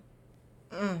so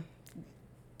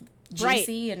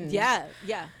juicy and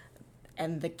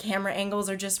and the camera angles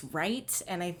are just right.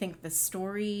 And I think the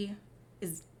story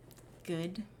is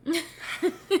good.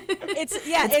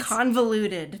 It's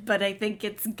convoluted, but I think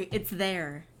it's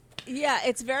there. Yeah,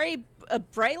 it's very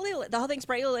brightly lit. The whole thing's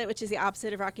brightly lit, which is the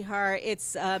opposite of Rocky Horror.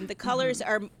 It's the colors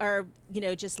are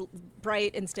just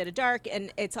bright instead of dark,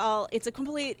 and it's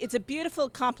a beautiful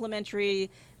complementary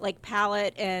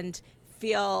palette and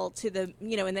feel to the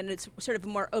and then it's sort of a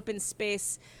more open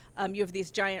space. You have these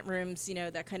giant rooms,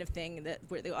 that kind of thing,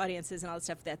 where the audience is and all the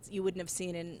stuff that you wouldn't have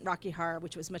seen in Rocky Horror,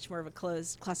 which was much more of a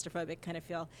closed, claustrophobic kind of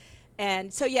feel.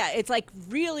 And so, it's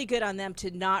really good on them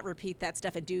to not repeat that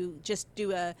stuff and do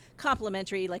a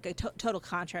complementary, a total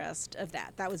contrast of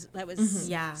that. That was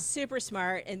super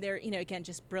smart. And they're, again,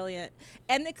 just brilliant.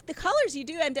 And the colors, you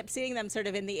do end up seeing them sort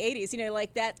of in the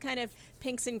 80s, that kind of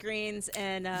pinks and greens.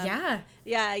 And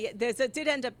it did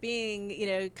end up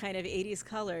being, kind of 80s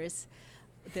colors.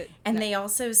 They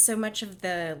also, so much of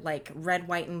the red,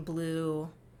 white, and blue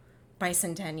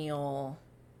bicentennial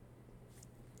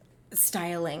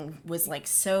styling was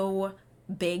so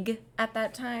big at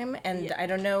that time, and I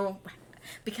don't know,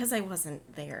 because I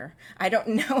wasn't there, I don't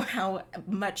know how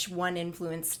much one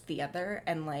influenced the other,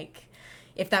 and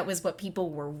if that was what people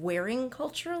were wearing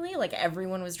culturally,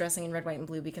 everyone was dressing in red, white, and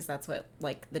blue because that's what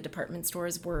the department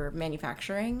stores were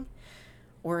manufacturing,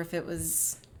 or if it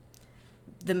was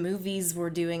the movies were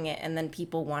doing it and then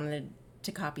people wanted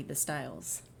to copy the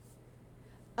styles.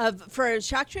 For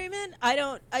Shock Treatment, I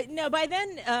don't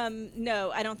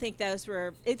think those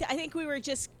were. I think we were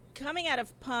just coming out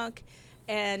of punk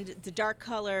and the dark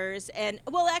colors, and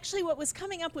actually, what was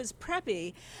coming up was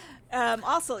preppy.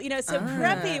 Also,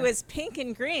 preppy was pink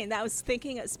and green. That was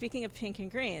speaking of pink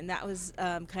and green. That was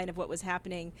kind of what was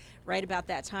happening right about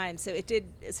that time. So it did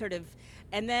sort of,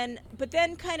 but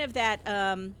then kind of that.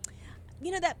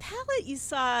 That palette you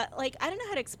saw, I don't know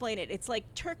how to explain it. It's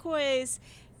turquoise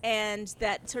and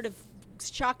that sort of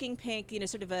shocking pink,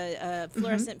 sort of a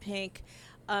fluorescent pink.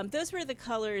 Those were the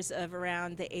colors of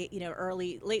around the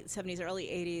late 70s, early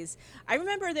 80s. I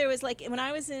remember there was like when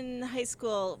I was in high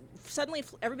school, suddenly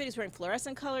everybody's wearing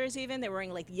fluorescent colors. Even they were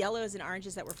wearing like yellows and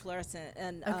oranges that were fluorescent,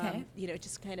 and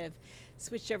just kind of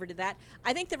switched over to that.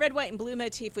 I think the red, white, and blue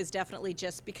motif was definitely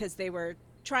just because they were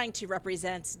trying to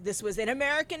represent this was an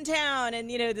American town, and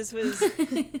this was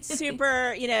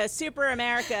super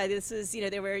America. This was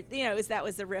they were that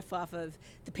was the riff off of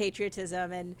the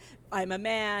patriotism and I'm a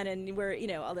man and we're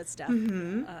all that stuff.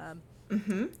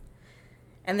 And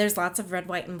there's lots of red,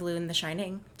 white, and blue in The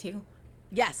Shining too.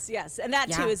 Yes, and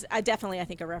that too is definitely I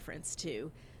think a reference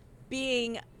to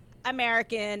being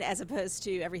American as opposed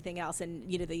to everything else, and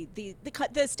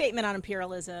the statement on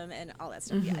imperialism and all that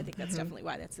stuff. I think that's definitely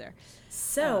why that's there.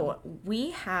 So we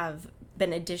have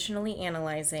been additionally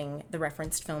analyzing the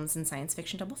referenced films and science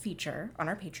fiction double feature on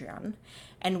our Patreon,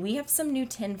 and we have some new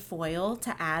tin foil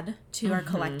to add to our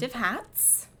collective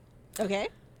hats. Okay.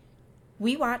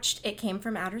 We watched It Came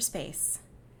from Outer Space,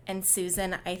 and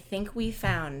Susan, I think we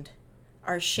found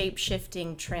our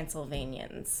shape-shifting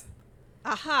Transylvanians.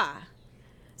 Aha.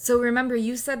 So remember,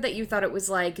 you said that you thought it was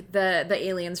like the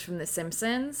aliens from The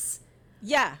Simpsons.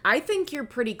 Yeah. I think you're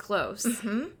pretty close.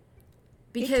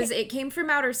 Because It Came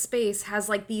from Outer Space has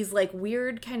like these like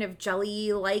weird kind of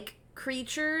jelly-like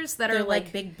creatures that They're are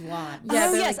like big blobs. Yeah,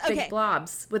 Oh, they're yes, like okay. big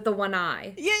blobs with the one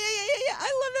eye. Yeah. I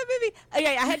love that movie.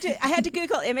 Okay, I had to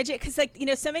Google image it because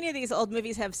so many of these old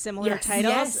movies have similar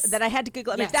titles that I had to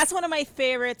Google image. Yes. That's one of my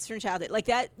favorites from childhood. Like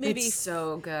that movie It's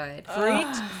so good.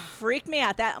 freaked me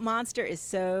out. That monster is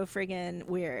so friggin'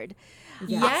 weird.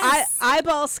 Yes.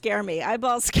 Eyeballs scare me. Ugh,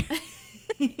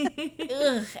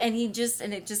 and it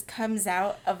just comes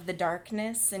out of the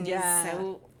darkness, and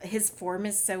his form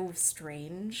is so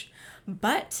strange.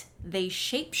 But they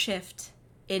shapeshift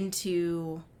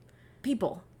into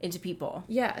People. people.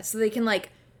 Yeah, so they can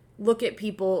like look at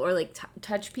people or like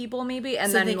touch people maybe,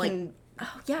 and So then they like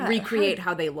can recreate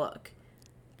how they look.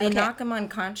 They knock them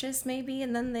unconscious maybe,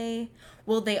 and then they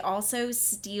also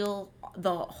steal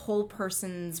the whole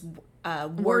person's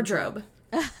wardrobe.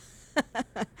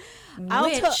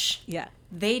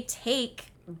 They take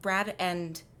Brad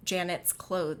and Janet's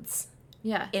clothes.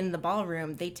 Yeah. In the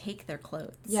ballroom, they take their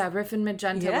clothes. Yeah, Riff and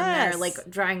Magenta when they're like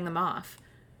drying them off.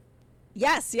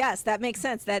 Yes, that makes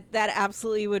sense. That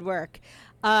absolutely would work.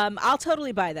 I'll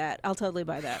totally buy that.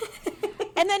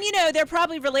 And then they're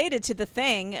probably related to The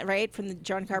Thing, right? From the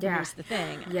John Carpenter's The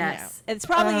Thing. Yes. It's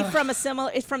probably from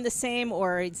the same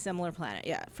or a similar planet.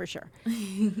 Yeah, for sure.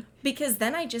 Because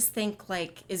then I just think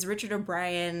is Richard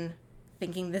O'Brien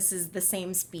thinking this is the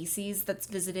same species that's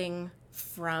visiting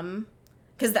from?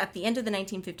 Because at the end of the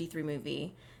 1953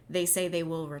 movie, they say they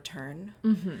will return.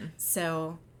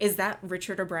 So is that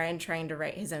Richard O'Brien trying to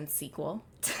write his own sequel?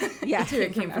 Yeah. To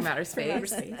It Came from Outer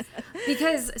Space.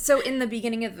 Because, so in the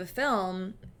beginning of the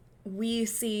film, we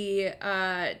see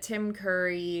Tim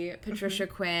Curry, Patricia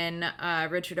Quinn,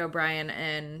 Richard O'Brien,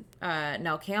 and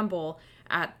Nell Campbell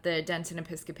at the Denton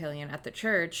Episcopalian at the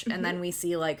church. And then we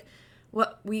see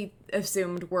what we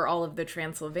assumed were all of the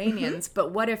Transylvanians.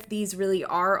 But what if these really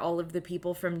are all of the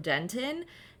people from Denton?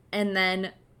 And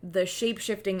then the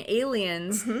shape-shifting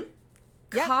aliens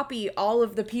copy all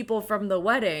of the people from the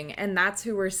wedding, and that's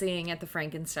who we're seeing at the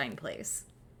Frankenstein place.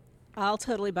 I'll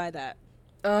totally buy that.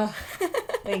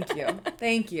 Thank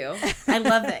you. I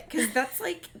love it, because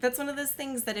that's one of those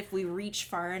things that if we reach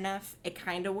far enough, it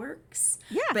kind of works.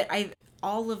 Yeah. But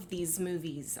all of these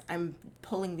movies, I'm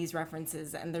pulling these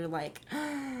references, and they're like,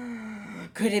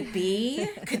 could it be?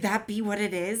 Could that be what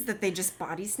it is, that they just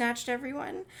body snatched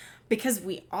everyone? Because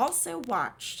we also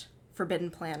watched Forbidden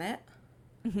Planet,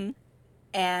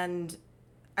 and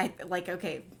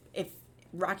if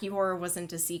Rocky Horror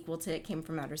wasn't a sequel to It Came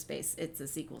from Outer Space, it's a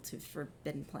sequel to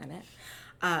Forbidden Planet,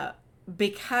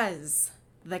 because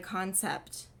the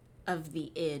concept of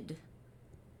the id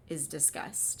is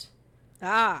discussed.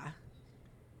 Yeah,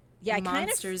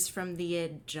 Monsters from the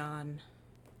id, John.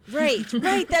 Right,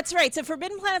 that's right. So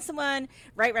Forbidden Planet's the one.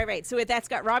 Right. So that's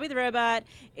got Robbie the Robot.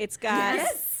 It's got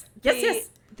Yes.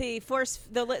 The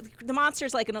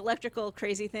monster's like an electrical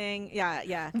crazy thing.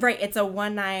 Yeah. Right, it's a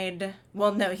one-eyed,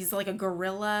 he's like a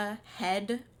gorilla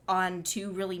head on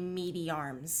two really meaty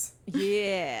arms.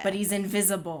 Yeah. But he's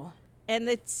invisible. And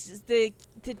the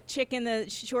chick in the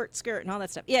short skirt and all that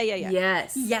stuff. Yeah.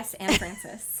 Yes, Anne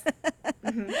Francis.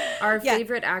 Our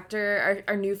favorite actor,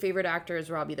 our new favorite actor is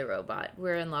Robbie the Robot.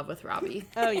 We're in love with Robbie.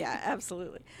 Oh yeah,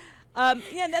 absolutely.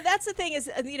 That's the thing is,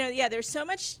 there's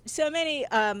so many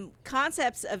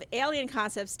concepts of alien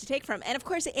concepts to take from, and of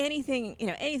course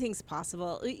anything's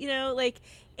possible.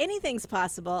 anything's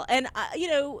possible. And, you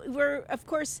know, we're, of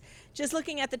course, just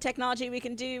looking at the technology we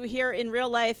can do here in real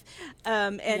life. You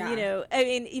know, I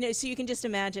mean, you know, so you can just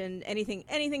imagine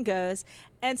anything goes.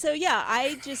 And so, yeah,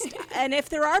 and if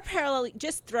there are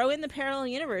just throw in the parallel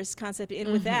universe concept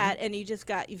in with that, and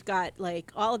you've got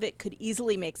like all of it could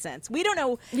easily make sense. We don't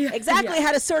know exactly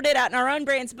how to sort it out in our own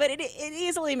brains, but it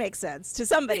easily makes sense to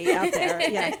somebody out there.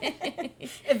 Yeah.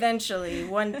 Eventually,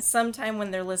 sometime when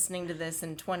they're listening to this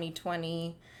in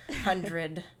 2020,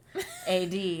 100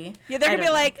 AD. Yeah, they're gonna be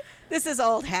like, this is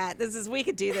old hat. We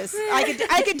could do this.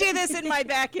 I could do this in my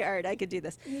backyard. I could do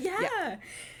this. Yeah.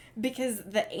 Because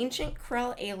the ancient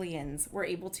Krell aliens were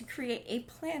able to create a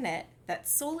planet that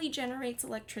solely generates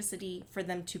electricity for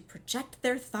them to project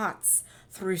their thoughts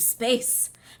through space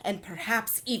and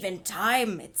perhaps even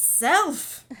time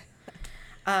itself,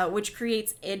 which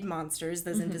creates id monsters,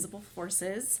 those invisible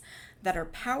forces that are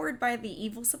powered by the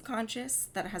evil subconscious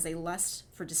that has a lust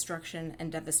for destruction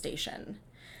and devastation.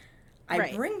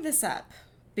 I bring this up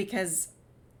because,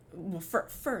 well,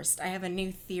 first, I have a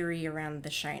new theory around The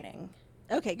Shining.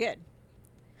 Okay, good.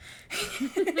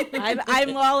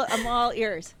 I'm all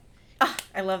ears.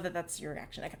 I love that that's your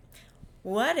reaction. Okay.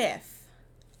 What if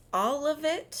all of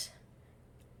it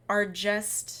are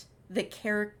just the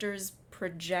characters'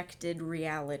 projected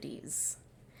realities?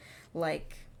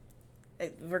 Like,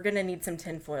 we're going to need some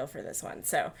tinfoil for this one.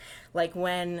 So, like,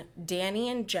 when Danny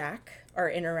and Jack are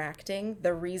interacting,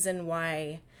 the reason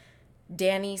why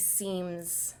Danny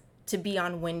seems to be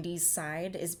on Wendy's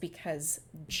side is because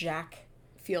Jack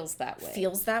feels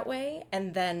that way,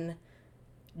 and then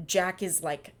Jack is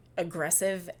like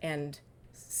aggressive and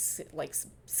like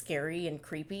scary and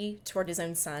creepy toward his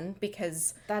own son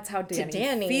because that's how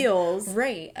Danny feels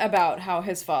about how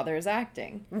his father is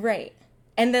acting. Right.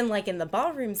 And then like in the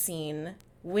ballroom scene,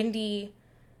 Wendy,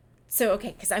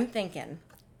 because I'm thinking,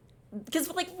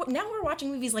 because like now we're watching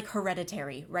movies like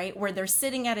Hereditary, right, where they're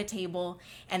sitting at a table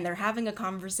and they're having a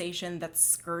conversation that's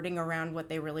skirting around what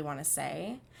they really want to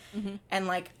say. And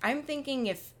like I'm thinking,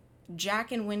 if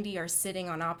Jack and Wendy are sitting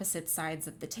on opposite sides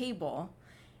of the table,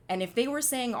 and if they were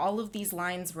saying all of these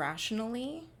lines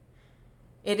rationally,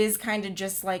 it is kind of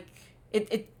just like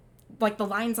it like the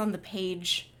lines on the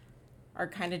page are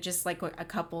kind of just like a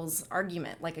couple's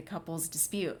argument, like a couple's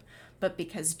dispute. But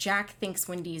because Jack thinks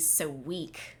Wendy is so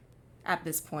weak at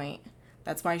this point,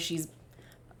 that's why she's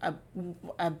a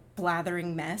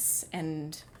blathering mess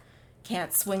and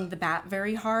can't swing the bat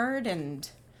very hard, and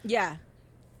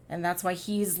that's why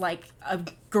he's like a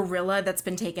gorilla that's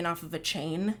been taken off of a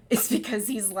chain. It's because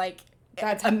he's like,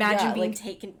 imagine being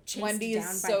chased Wendy down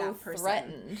is by so that person.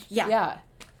 Threatened. Yeah,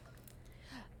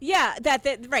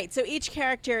 that right. So each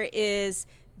character is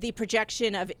the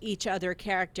projection of each other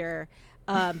character.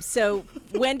 So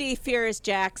Wendy fears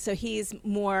Jack, so he's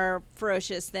more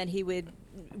ferocious than he would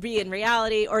be in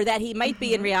reality, or that he might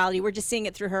be in reality. We're just seeing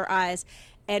it through her eyes.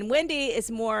 And Wendy is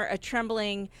more a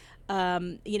trembling,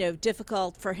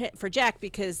 difficult for Jack,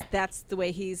 because that's the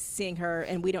way he's seeing her,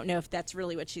 and we don't know if that's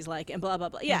really what she's like, and blah, blah,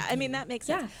 blah. Yeah, I mean, that makes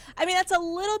sense. Yeah. I mean, that's a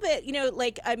little bit,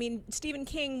 Stephen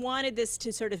King wanted this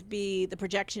to sort of be the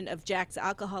projection of Jack's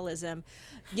alcoholism,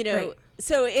 Right.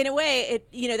 So in a way,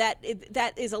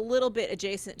 that is a little bit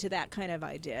adjacent to that kind of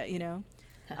idea, and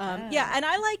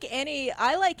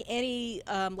I like any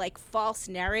false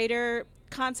narrator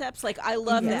concepts. Like, I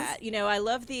love that. I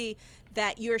love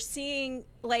that you're seeing,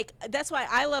 like, that's why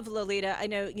I love Lolita. I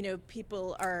know,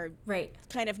 people are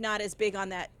kind of not as big on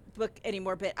that book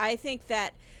anymore, but I think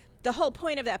that the whole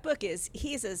point of that book is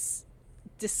he's a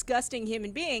disgusting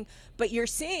human being, but you're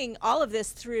seeing all of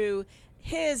this through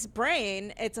his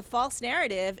brain. It's a false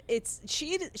narrative.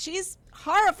 She's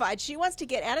horrified. She wants to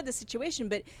get out of the situation,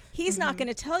 but he's not going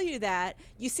to tell you that.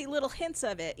 You see little hints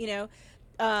of it,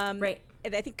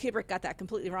 And I think Kubrick got that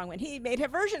completely wrong when he made her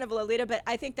version of Lolita, but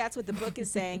I think that's what the book is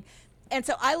saying. And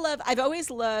so I've always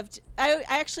loved, I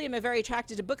actually am very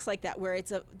attracted to books like that, where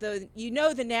it's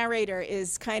the narrator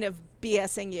is kind of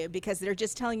BSing you because they're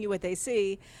just telling you what they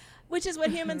see, which is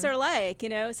what humans are like,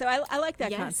 So I like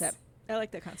that concept. I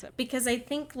like that concept. Because I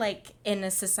think, like, in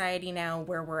a society now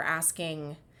where we're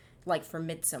asking, like, for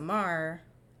Midsommar,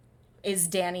 is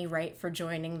Danny right for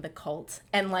joining the cult?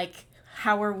 And, like,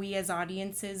 how are we as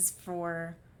audiences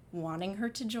for wanting her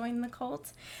to join the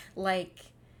cult? Like,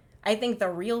 I think the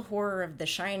real horror of The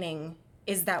Shining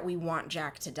is that we want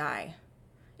Jack to die.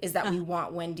 Is that we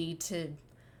want Wendy to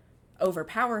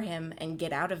overpower him and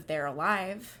get out of there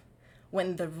alive,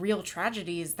 when the real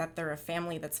tragedy is that they're a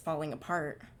family that's falling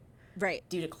apart. Right.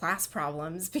 Due to class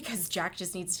problems, because Jack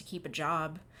just needs to keep a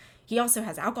job. He also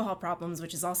has alcohol problems,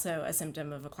 which is also a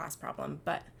symptom of a class problem.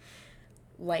 But,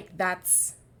 like,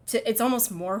 that's it's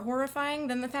almost more horrifying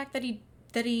than the fact that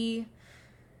he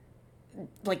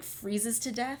like freezes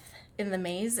to death in the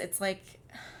maze. It's like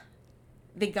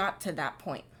they got to that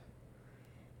point,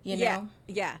 you know?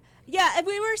 Yeah. And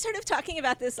we were sort of talking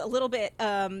about this a little bit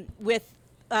with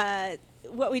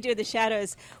What We Do in the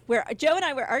Shadows, where Joe and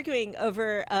I were arguing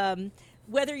over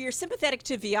whether you're sympathetic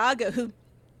to Viago, who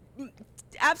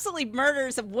absolutely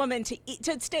murders a woman to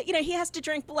stay. You know, he has to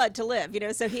drink blood to live. You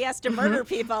know, so he has to murder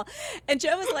people. And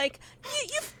Joe was like,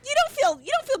 you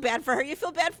don't feel bad for her. You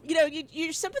feel bad. You know,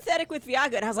 you're sympathetic with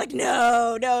Viago. And I was like,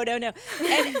 no. And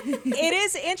it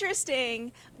is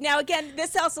interesting. Now, again,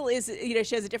 this also is, you know,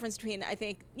 shows a difference between, I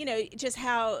think, you know, just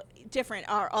how different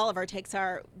all of our takes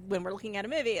are when we're looking at a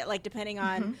movie, like depending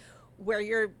on what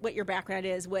your background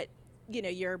is, what, you know,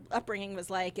 your upbringing was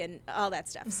like, and all that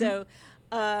stuff. So.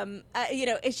 You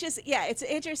know, it's just, it's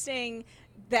interesting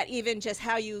that even just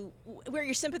where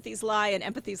your sympathies lie and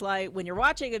empathies lie when you're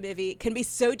watching a movie can be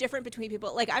so different between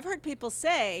people. Like I've heard people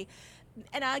say,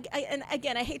 and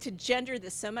again, I hate to gender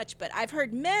this so much, but I've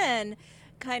heard men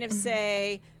kind of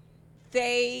say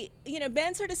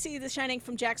men sort of see The Shining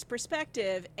from Jack's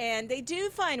perspective, and they do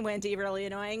find Wendy really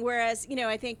annoying. Whereas, you know,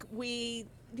 I think a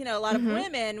lot of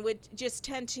women would just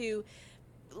tend to,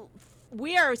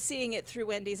 we are seeing it through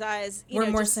Wendy's eyes. We're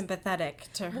more sympathetic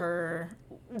to her,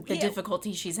 the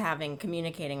difficulty she's having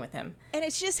communicating with him. And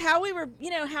it's just how we were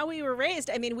raised.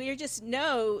 I mean, we just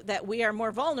know that we are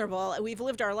more vulnerable. We've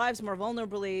lived our lives more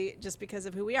vulnerably just because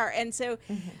of who we are. And so,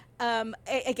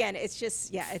 again, it's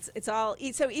just, it's all,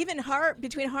 so even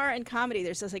between horror and comedy,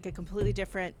 there's just like a completely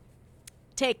different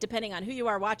take depending on who you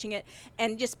are watching it.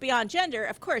 And just beyond gender,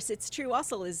 of course, it's true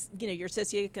also is, you know, your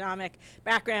socioeconomic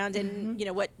background and, you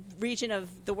know, what region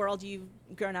of the world you've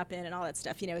grown up in and all that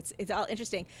stuff. You know, it's all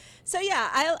interesting. So,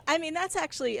 I mean, that's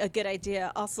actually a good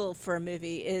idea also for a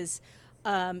movie is,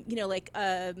 you know, like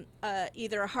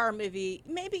either a horror movie,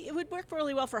 maybe it would work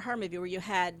really well for a horror movie where you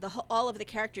had all of the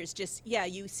characters just,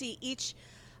 you see each,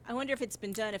 I wonder if it's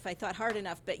been done if I thought hard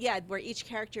enough, but where each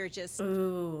character just...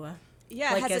 Ooh.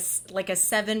 Yeah, like a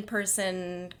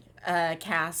 7-person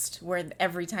cast where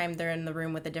every time they're in the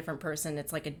room with a different person,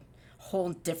 it's like a whole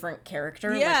different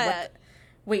character. Yeah. Like,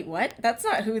 wait, what? That's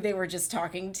not who they were just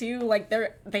talking to. Like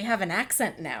they have an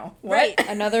accent now. What? Right.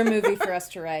 Another movie for us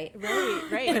to write. Right.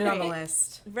 Put it on the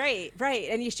list. Right.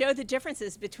 And you show the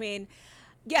differences between.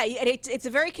 Yeah, and it's a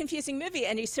very confusing movie,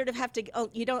 and you sort of have to.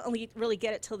 You don't only really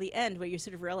get it till the end where you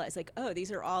sort of realize like, oh,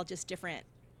 these are all just different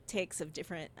takes of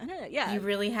different, I don't know, You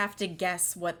really have to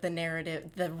guess what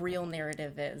the real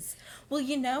narrative is. Well,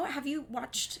 you know, have you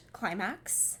watched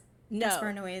Climax? No.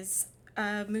 Gaspar Noé's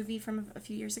movie from a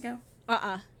few years ago?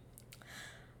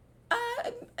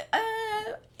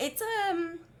 It's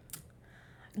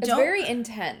very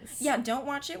intense. Yeah, don't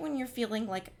watch it when you're feeling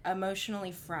like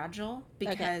emotionally fragile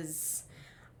because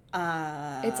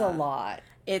it's a lot.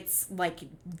 It's like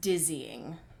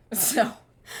dizzying. So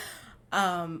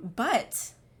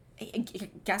but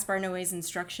Gaspar Noé's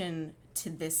instruction to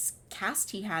this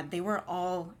cast he had, they were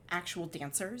all actual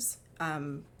dancers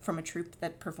from a troupe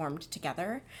that performed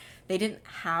together. They didn't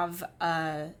have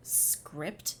a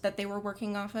script that they were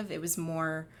working off of. It was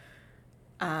more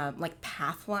like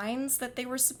path lines that they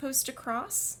were supposed to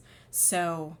cross.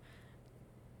 So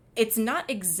it's not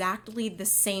exactly the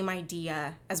same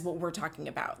idea as what we're talking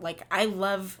about. Like, I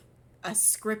love a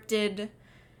scripted...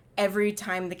 Every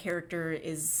time the character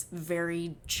is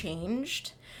very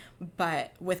changed,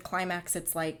 but with Climax,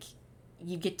 it's like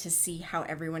you get to see how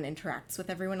everyone interacts with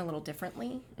everyone a little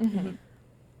differently. And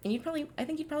I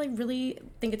think you'd probably really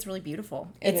think it's really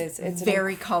beautiful. It's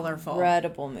very colorful,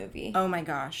 incredible movie. Oh my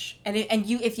gosh! And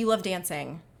if you love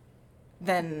dancing,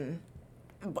 then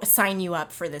sign you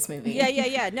up for this movie.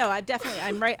 Yeah. No,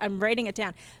 I'm writing it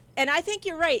down. And I think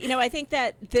you're right. You know, I think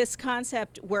that this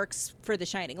concept works for The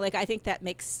Shining. Like, I think that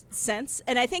makes sense.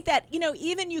 And I think that, you know,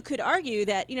 even you could argue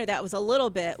that, you know, that was a little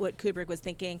bit what Kubrick was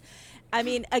thinking. I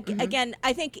mean, again,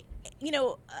 I think, you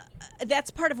know,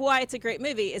 that's part of why it's a great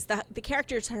movie is the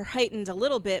characters are heightened a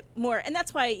little bit more. And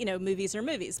that's why, you know, movies are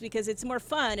movies, because it's more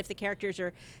fun if the characters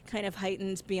are kind of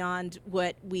heightened beyond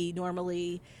what we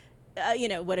normally, you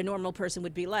know, what a normal person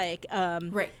would be like.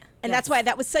 Right. And that's why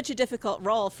that was such a difficult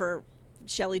role for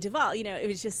Shelley Duvall. You know, it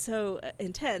was just so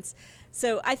intense.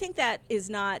 So I think that is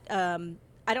not, I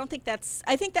think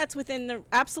that's within the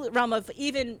absolute realm of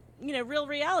even, you know, real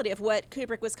reality of what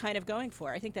Kubrick was kind of going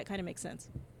for. I think that kind of makes sense.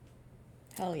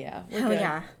 Hell yeah.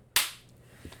 Yeah.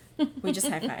 We just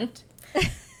high-fived.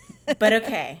 But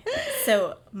okay.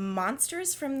 So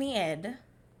Monsters from the Id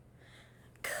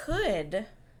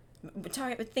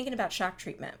thinking about shock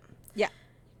treatment. Yeah.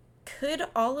 Could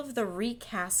all of the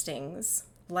recastings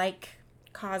like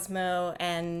Cosmo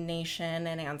and Nation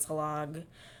and Ansalog,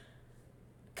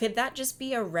 could that just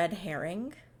be a red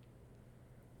herring?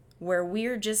 Where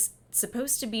we're just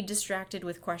supposed to be distracted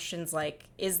with questions like,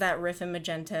 is that Riff and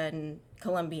Magenta and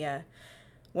Columbia?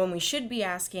 When we should be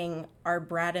asking, are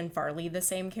Brad and Farley the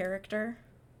same character?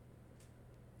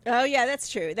 Oh, yeah, that's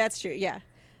true. That's true, yeah.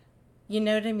 You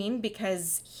know what I mean?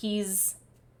 Because he is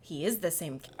the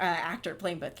same actor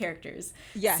playing both characters.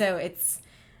 Yeah. So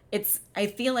I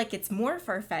feel like it's more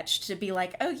far-fetched to be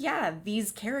like, oh yeah,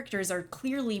 these characters are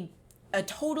clearly a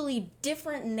totally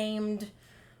different named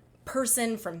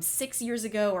person from 6 years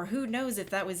ago, or who knows if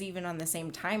that was even on the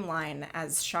same timeline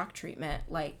as Shock Treatment.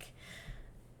 Like,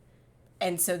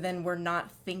 and so then we're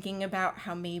not thinking about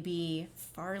how maybe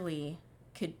Farley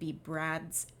could be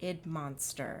Brad's id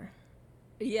monster.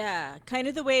 Yeah, kind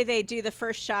of the way they do the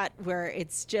first shot where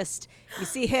it's just you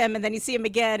see him and then you see him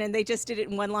again, and they just did it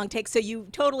in one long take, so you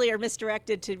totally are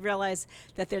misdirected to realize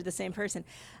that they're the same person.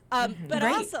 But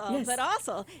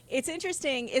also, it's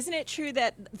interesting, isn't it true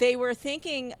that they were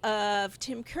thinking of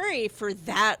Tim Curry for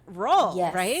that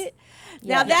role, right?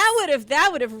 Now that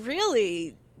would have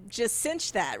really just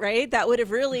cinched that, right? That would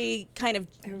have really kind of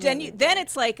then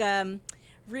it's like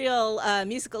real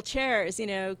musical chairs,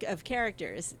 of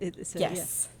characters. So,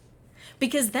 yes.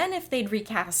 Because then if they'd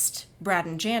recast Brad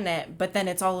and Janet, but then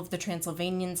it's all of the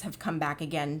Transylvanians have come back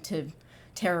again to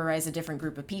terrorize a different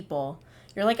group of people,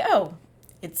 you're like, oh,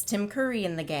 it's Tim Curry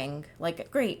and the gang.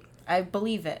 Like, great, I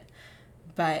believe it.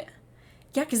 But,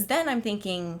 yeah, because then I'm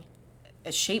thinking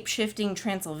a shape-shifting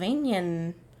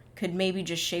Transylvanian could maybe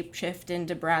just shape-shift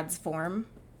into Brad's form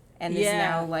and is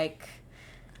now, like,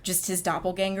 just his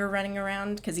doppelganger running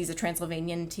around because he's a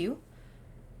Transylvanian too.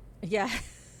 Yeah.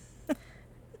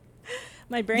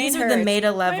 My brain These hurts. are the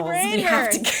meta levels. My brain we have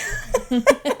hurts. to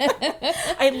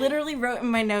I literally wrote in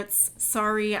my notes,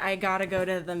 sorry, I gotta go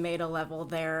to the meta level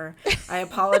there. I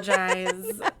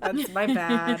apologize. That's my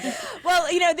bad. Well,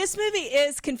 this movie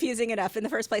is confusing enough in the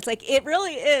first place. Like, it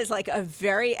really is like a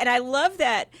very, and I love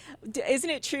that. Isn't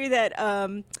it true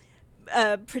that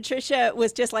Patricia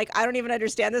was just like, I don't even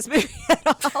understand this movie at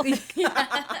all. She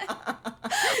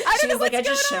was like, I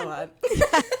just show up.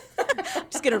 I'm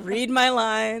just going to read my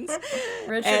lines.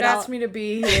 Richard asked me to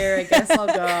be here. I guess I'll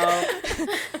go.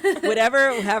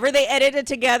 However they edit it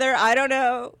together, I don't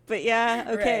know. But yeah,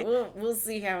 okay. Right. We'll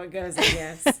see how it goes, I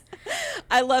guess.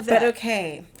 I love that. But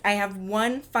okay, I have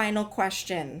one final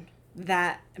question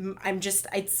that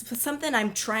it's something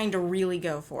I'm trying to really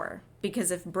go for. Because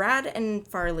if Brad and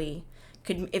Farley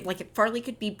if Farley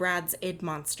could be Brad's id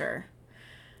monster,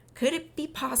 could it be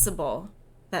possible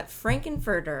that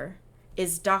Frankenfurter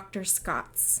is Dr.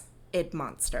 Scott's id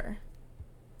monster?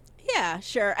 Yeah,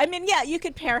 sure. I mean, yeah, you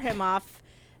could pair him off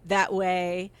that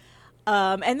way.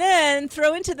 And then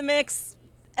throw into the mix,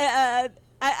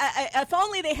 if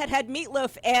only they had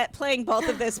Meatloaf playing both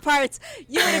of those parts,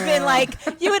 you would have been like,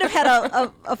 you would have had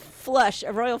a flush,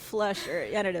 a royal flush, or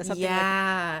I don't know, something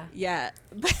yeah.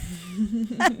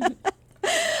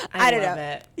 I don't know.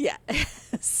 It. Yeah.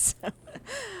 So,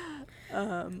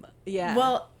 yeah.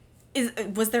 Well, do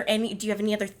you have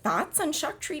any other thoughts on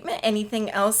Shock Treatment?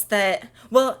 Anything else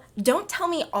don't tell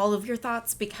me all of your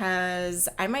thoughts, because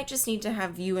I might just need to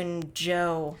have you and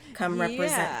Joe come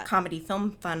represent Comedy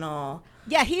Film Funnel.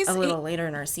 Yeah, a little later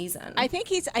in our season. I think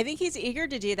he's eager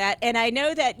to do that, and I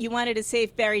know that you wanted to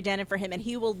save Barry Dennen for him, and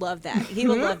he will love that. He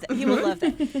will love that. He will love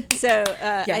that. So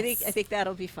yes. I think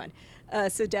that'll be fun.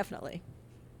 So definitely.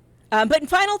 But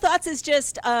final thoughts is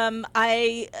just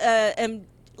I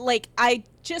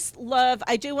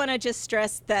do want to just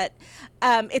stress that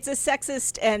it's a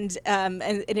sexist and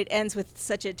it ends with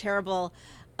such a terrible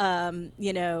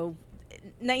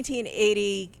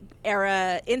 1980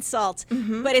 era insult,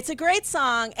 but it's a great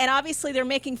song, and obviously they're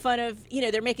making fun of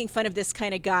this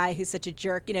kind of guy who's such a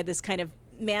jerk, this kind of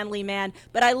manly man.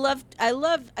 But I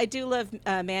do love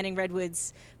Manning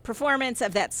Redwood's performance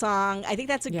of that song. I think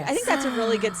that's a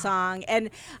really good song,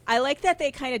 and I like that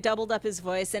they kind of doubled up his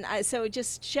voice. And so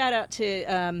just shout out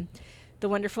to the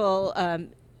wonderful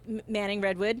Manning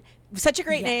Redwood. Such a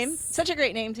great name. Such a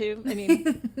great name too. I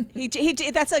mean, he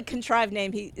that's a contrived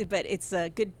name. But it's a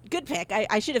good pick.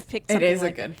 I should have picked something. It is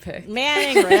like a good pick.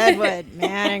 Manning Redwood.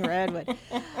 Manning Redwood.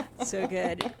 So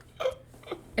good.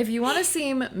 If you want to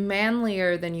seem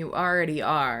manlier than you already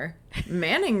are,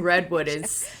 Manning Redwood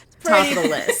is top of the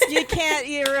list. You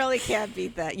really can't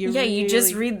beat that. You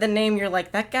just read the name, you're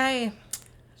like, that guy.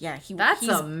 Yeah, he's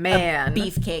a man.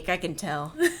 Beefcake, I can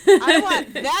tell. I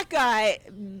want that guy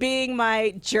being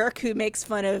my jerk who makes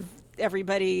fun of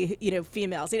everybody,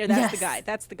 females. That's the guy.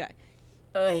 That's the guy.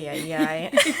 Oh yeah.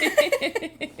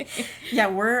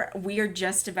 Yeah, we are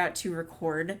just about to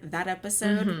record that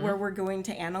episode where we're going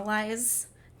to analyze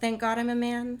Thank God I'm a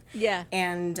Man. Yeah.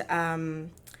 And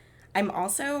I'm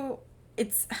also,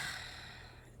 it's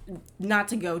not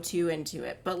to go too into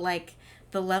it, but like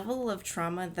the level of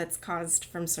trauma that's caused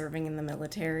from serving in the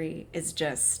military is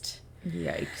just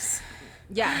Yikes.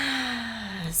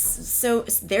 Yeah. So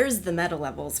there's the meta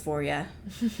levels for you.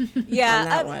 Yeah. On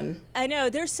that one. I know.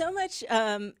 There's so much,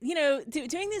 doing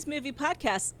these movie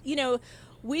podcasts,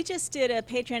 we just did a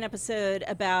Patreon episode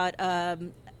about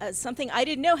something I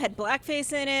didn't know had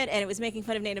blackface in it, and it was making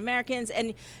fun of Native Americans.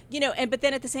 And, but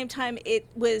then at the same time, it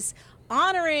was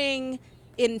honoring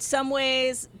in some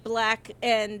ways Black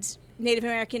and Native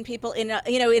American people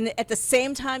at the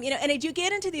same time, and you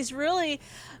get into these really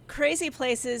crazy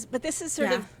places, but this is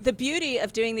sort of the beauty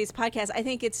of doing these podcasts. I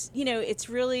think it's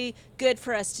really good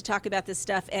for us to talk about this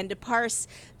stuff and to parse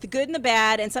the good and the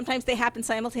bad, and sometimes they happen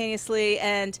simultaneously.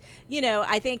 And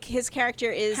I think his character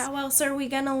is, how else are we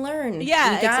gonna learn?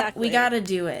 Yeah, exactly. We gotta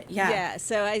do it. Yeah.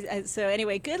 So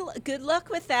anyway, good luck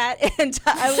with that, and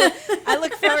I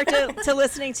look forward to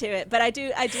listening to it. But I do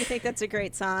think that's a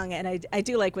great song, and I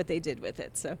do like what they did with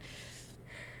it. So.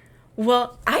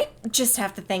 Well, I just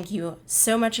have to thank you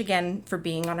so much again for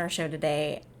being on our show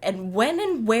today. And when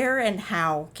and where and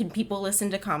how can people listen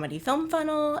to Comedy Film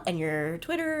Funnel and your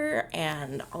Twitter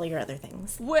and all your other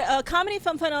things? Comedy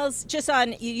Film Funnel's just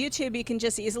on YouTube. You can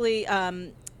just easily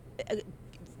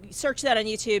search that on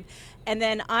YouTube. And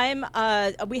then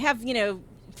we have,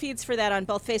 feeds for that on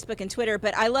both Facebook and Twitter,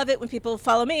 but I love it when people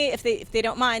follow me if they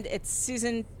don't mind. It's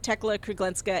Susan Tekla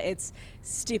Kruglenska. It's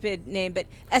stupid name, but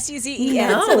Suzen.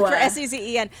 No. So look for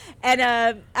Suzen. And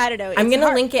I don't know. I'm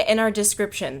gonna link it in our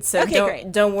description, so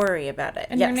don't worry about it.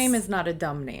 And your name is not a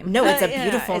dumb name. No, it's a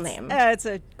beautiful name. It's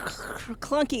a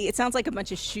clunky. It sounds like a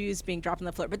bunch of shoes being dropped on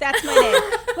the floor, but that's my name.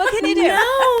 What can you do?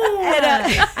 No, and,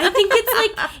 I think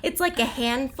it's like a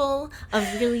handful of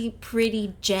really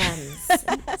pretty gems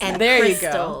and there crystals.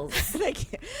 You go.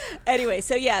 Thank you. Anyway,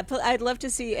 so yeah, I'd love to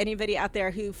see anybody out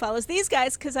there who follows these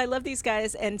guys, because I love these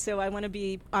guys, and so I want to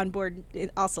be on board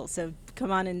also. So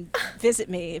come on and visit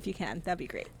me if you can. That'd be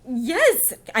great.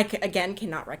 Yes, I again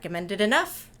cannot recommend it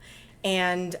enough.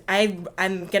 And I'm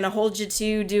gonna hold you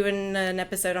to doing an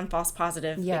episode on false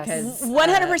positive. Yes. Because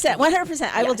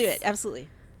 100%. I will do it. Absolutely.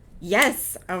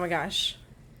 Yes. Oh my gosh.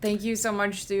 Thank you so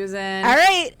much, Susan. All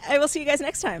right. I will see you guys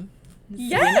next time. See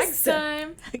you next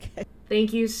time. Okay.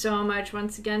 Thank you so much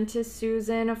once again to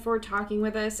Susan for talking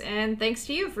with us, and thanks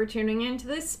to you for tuning in to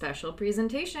this special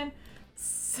presentation.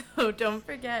 So don't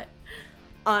forget,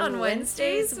 on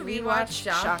Wednesdays we watch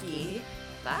Shocky.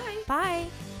 Bye. Bye.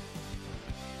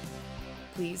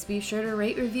 Please be sure to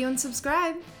rate, review, and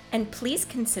subscribe. And please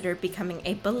consider becoming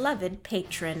a beloved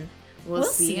patron. We'll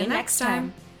see you next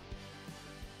time.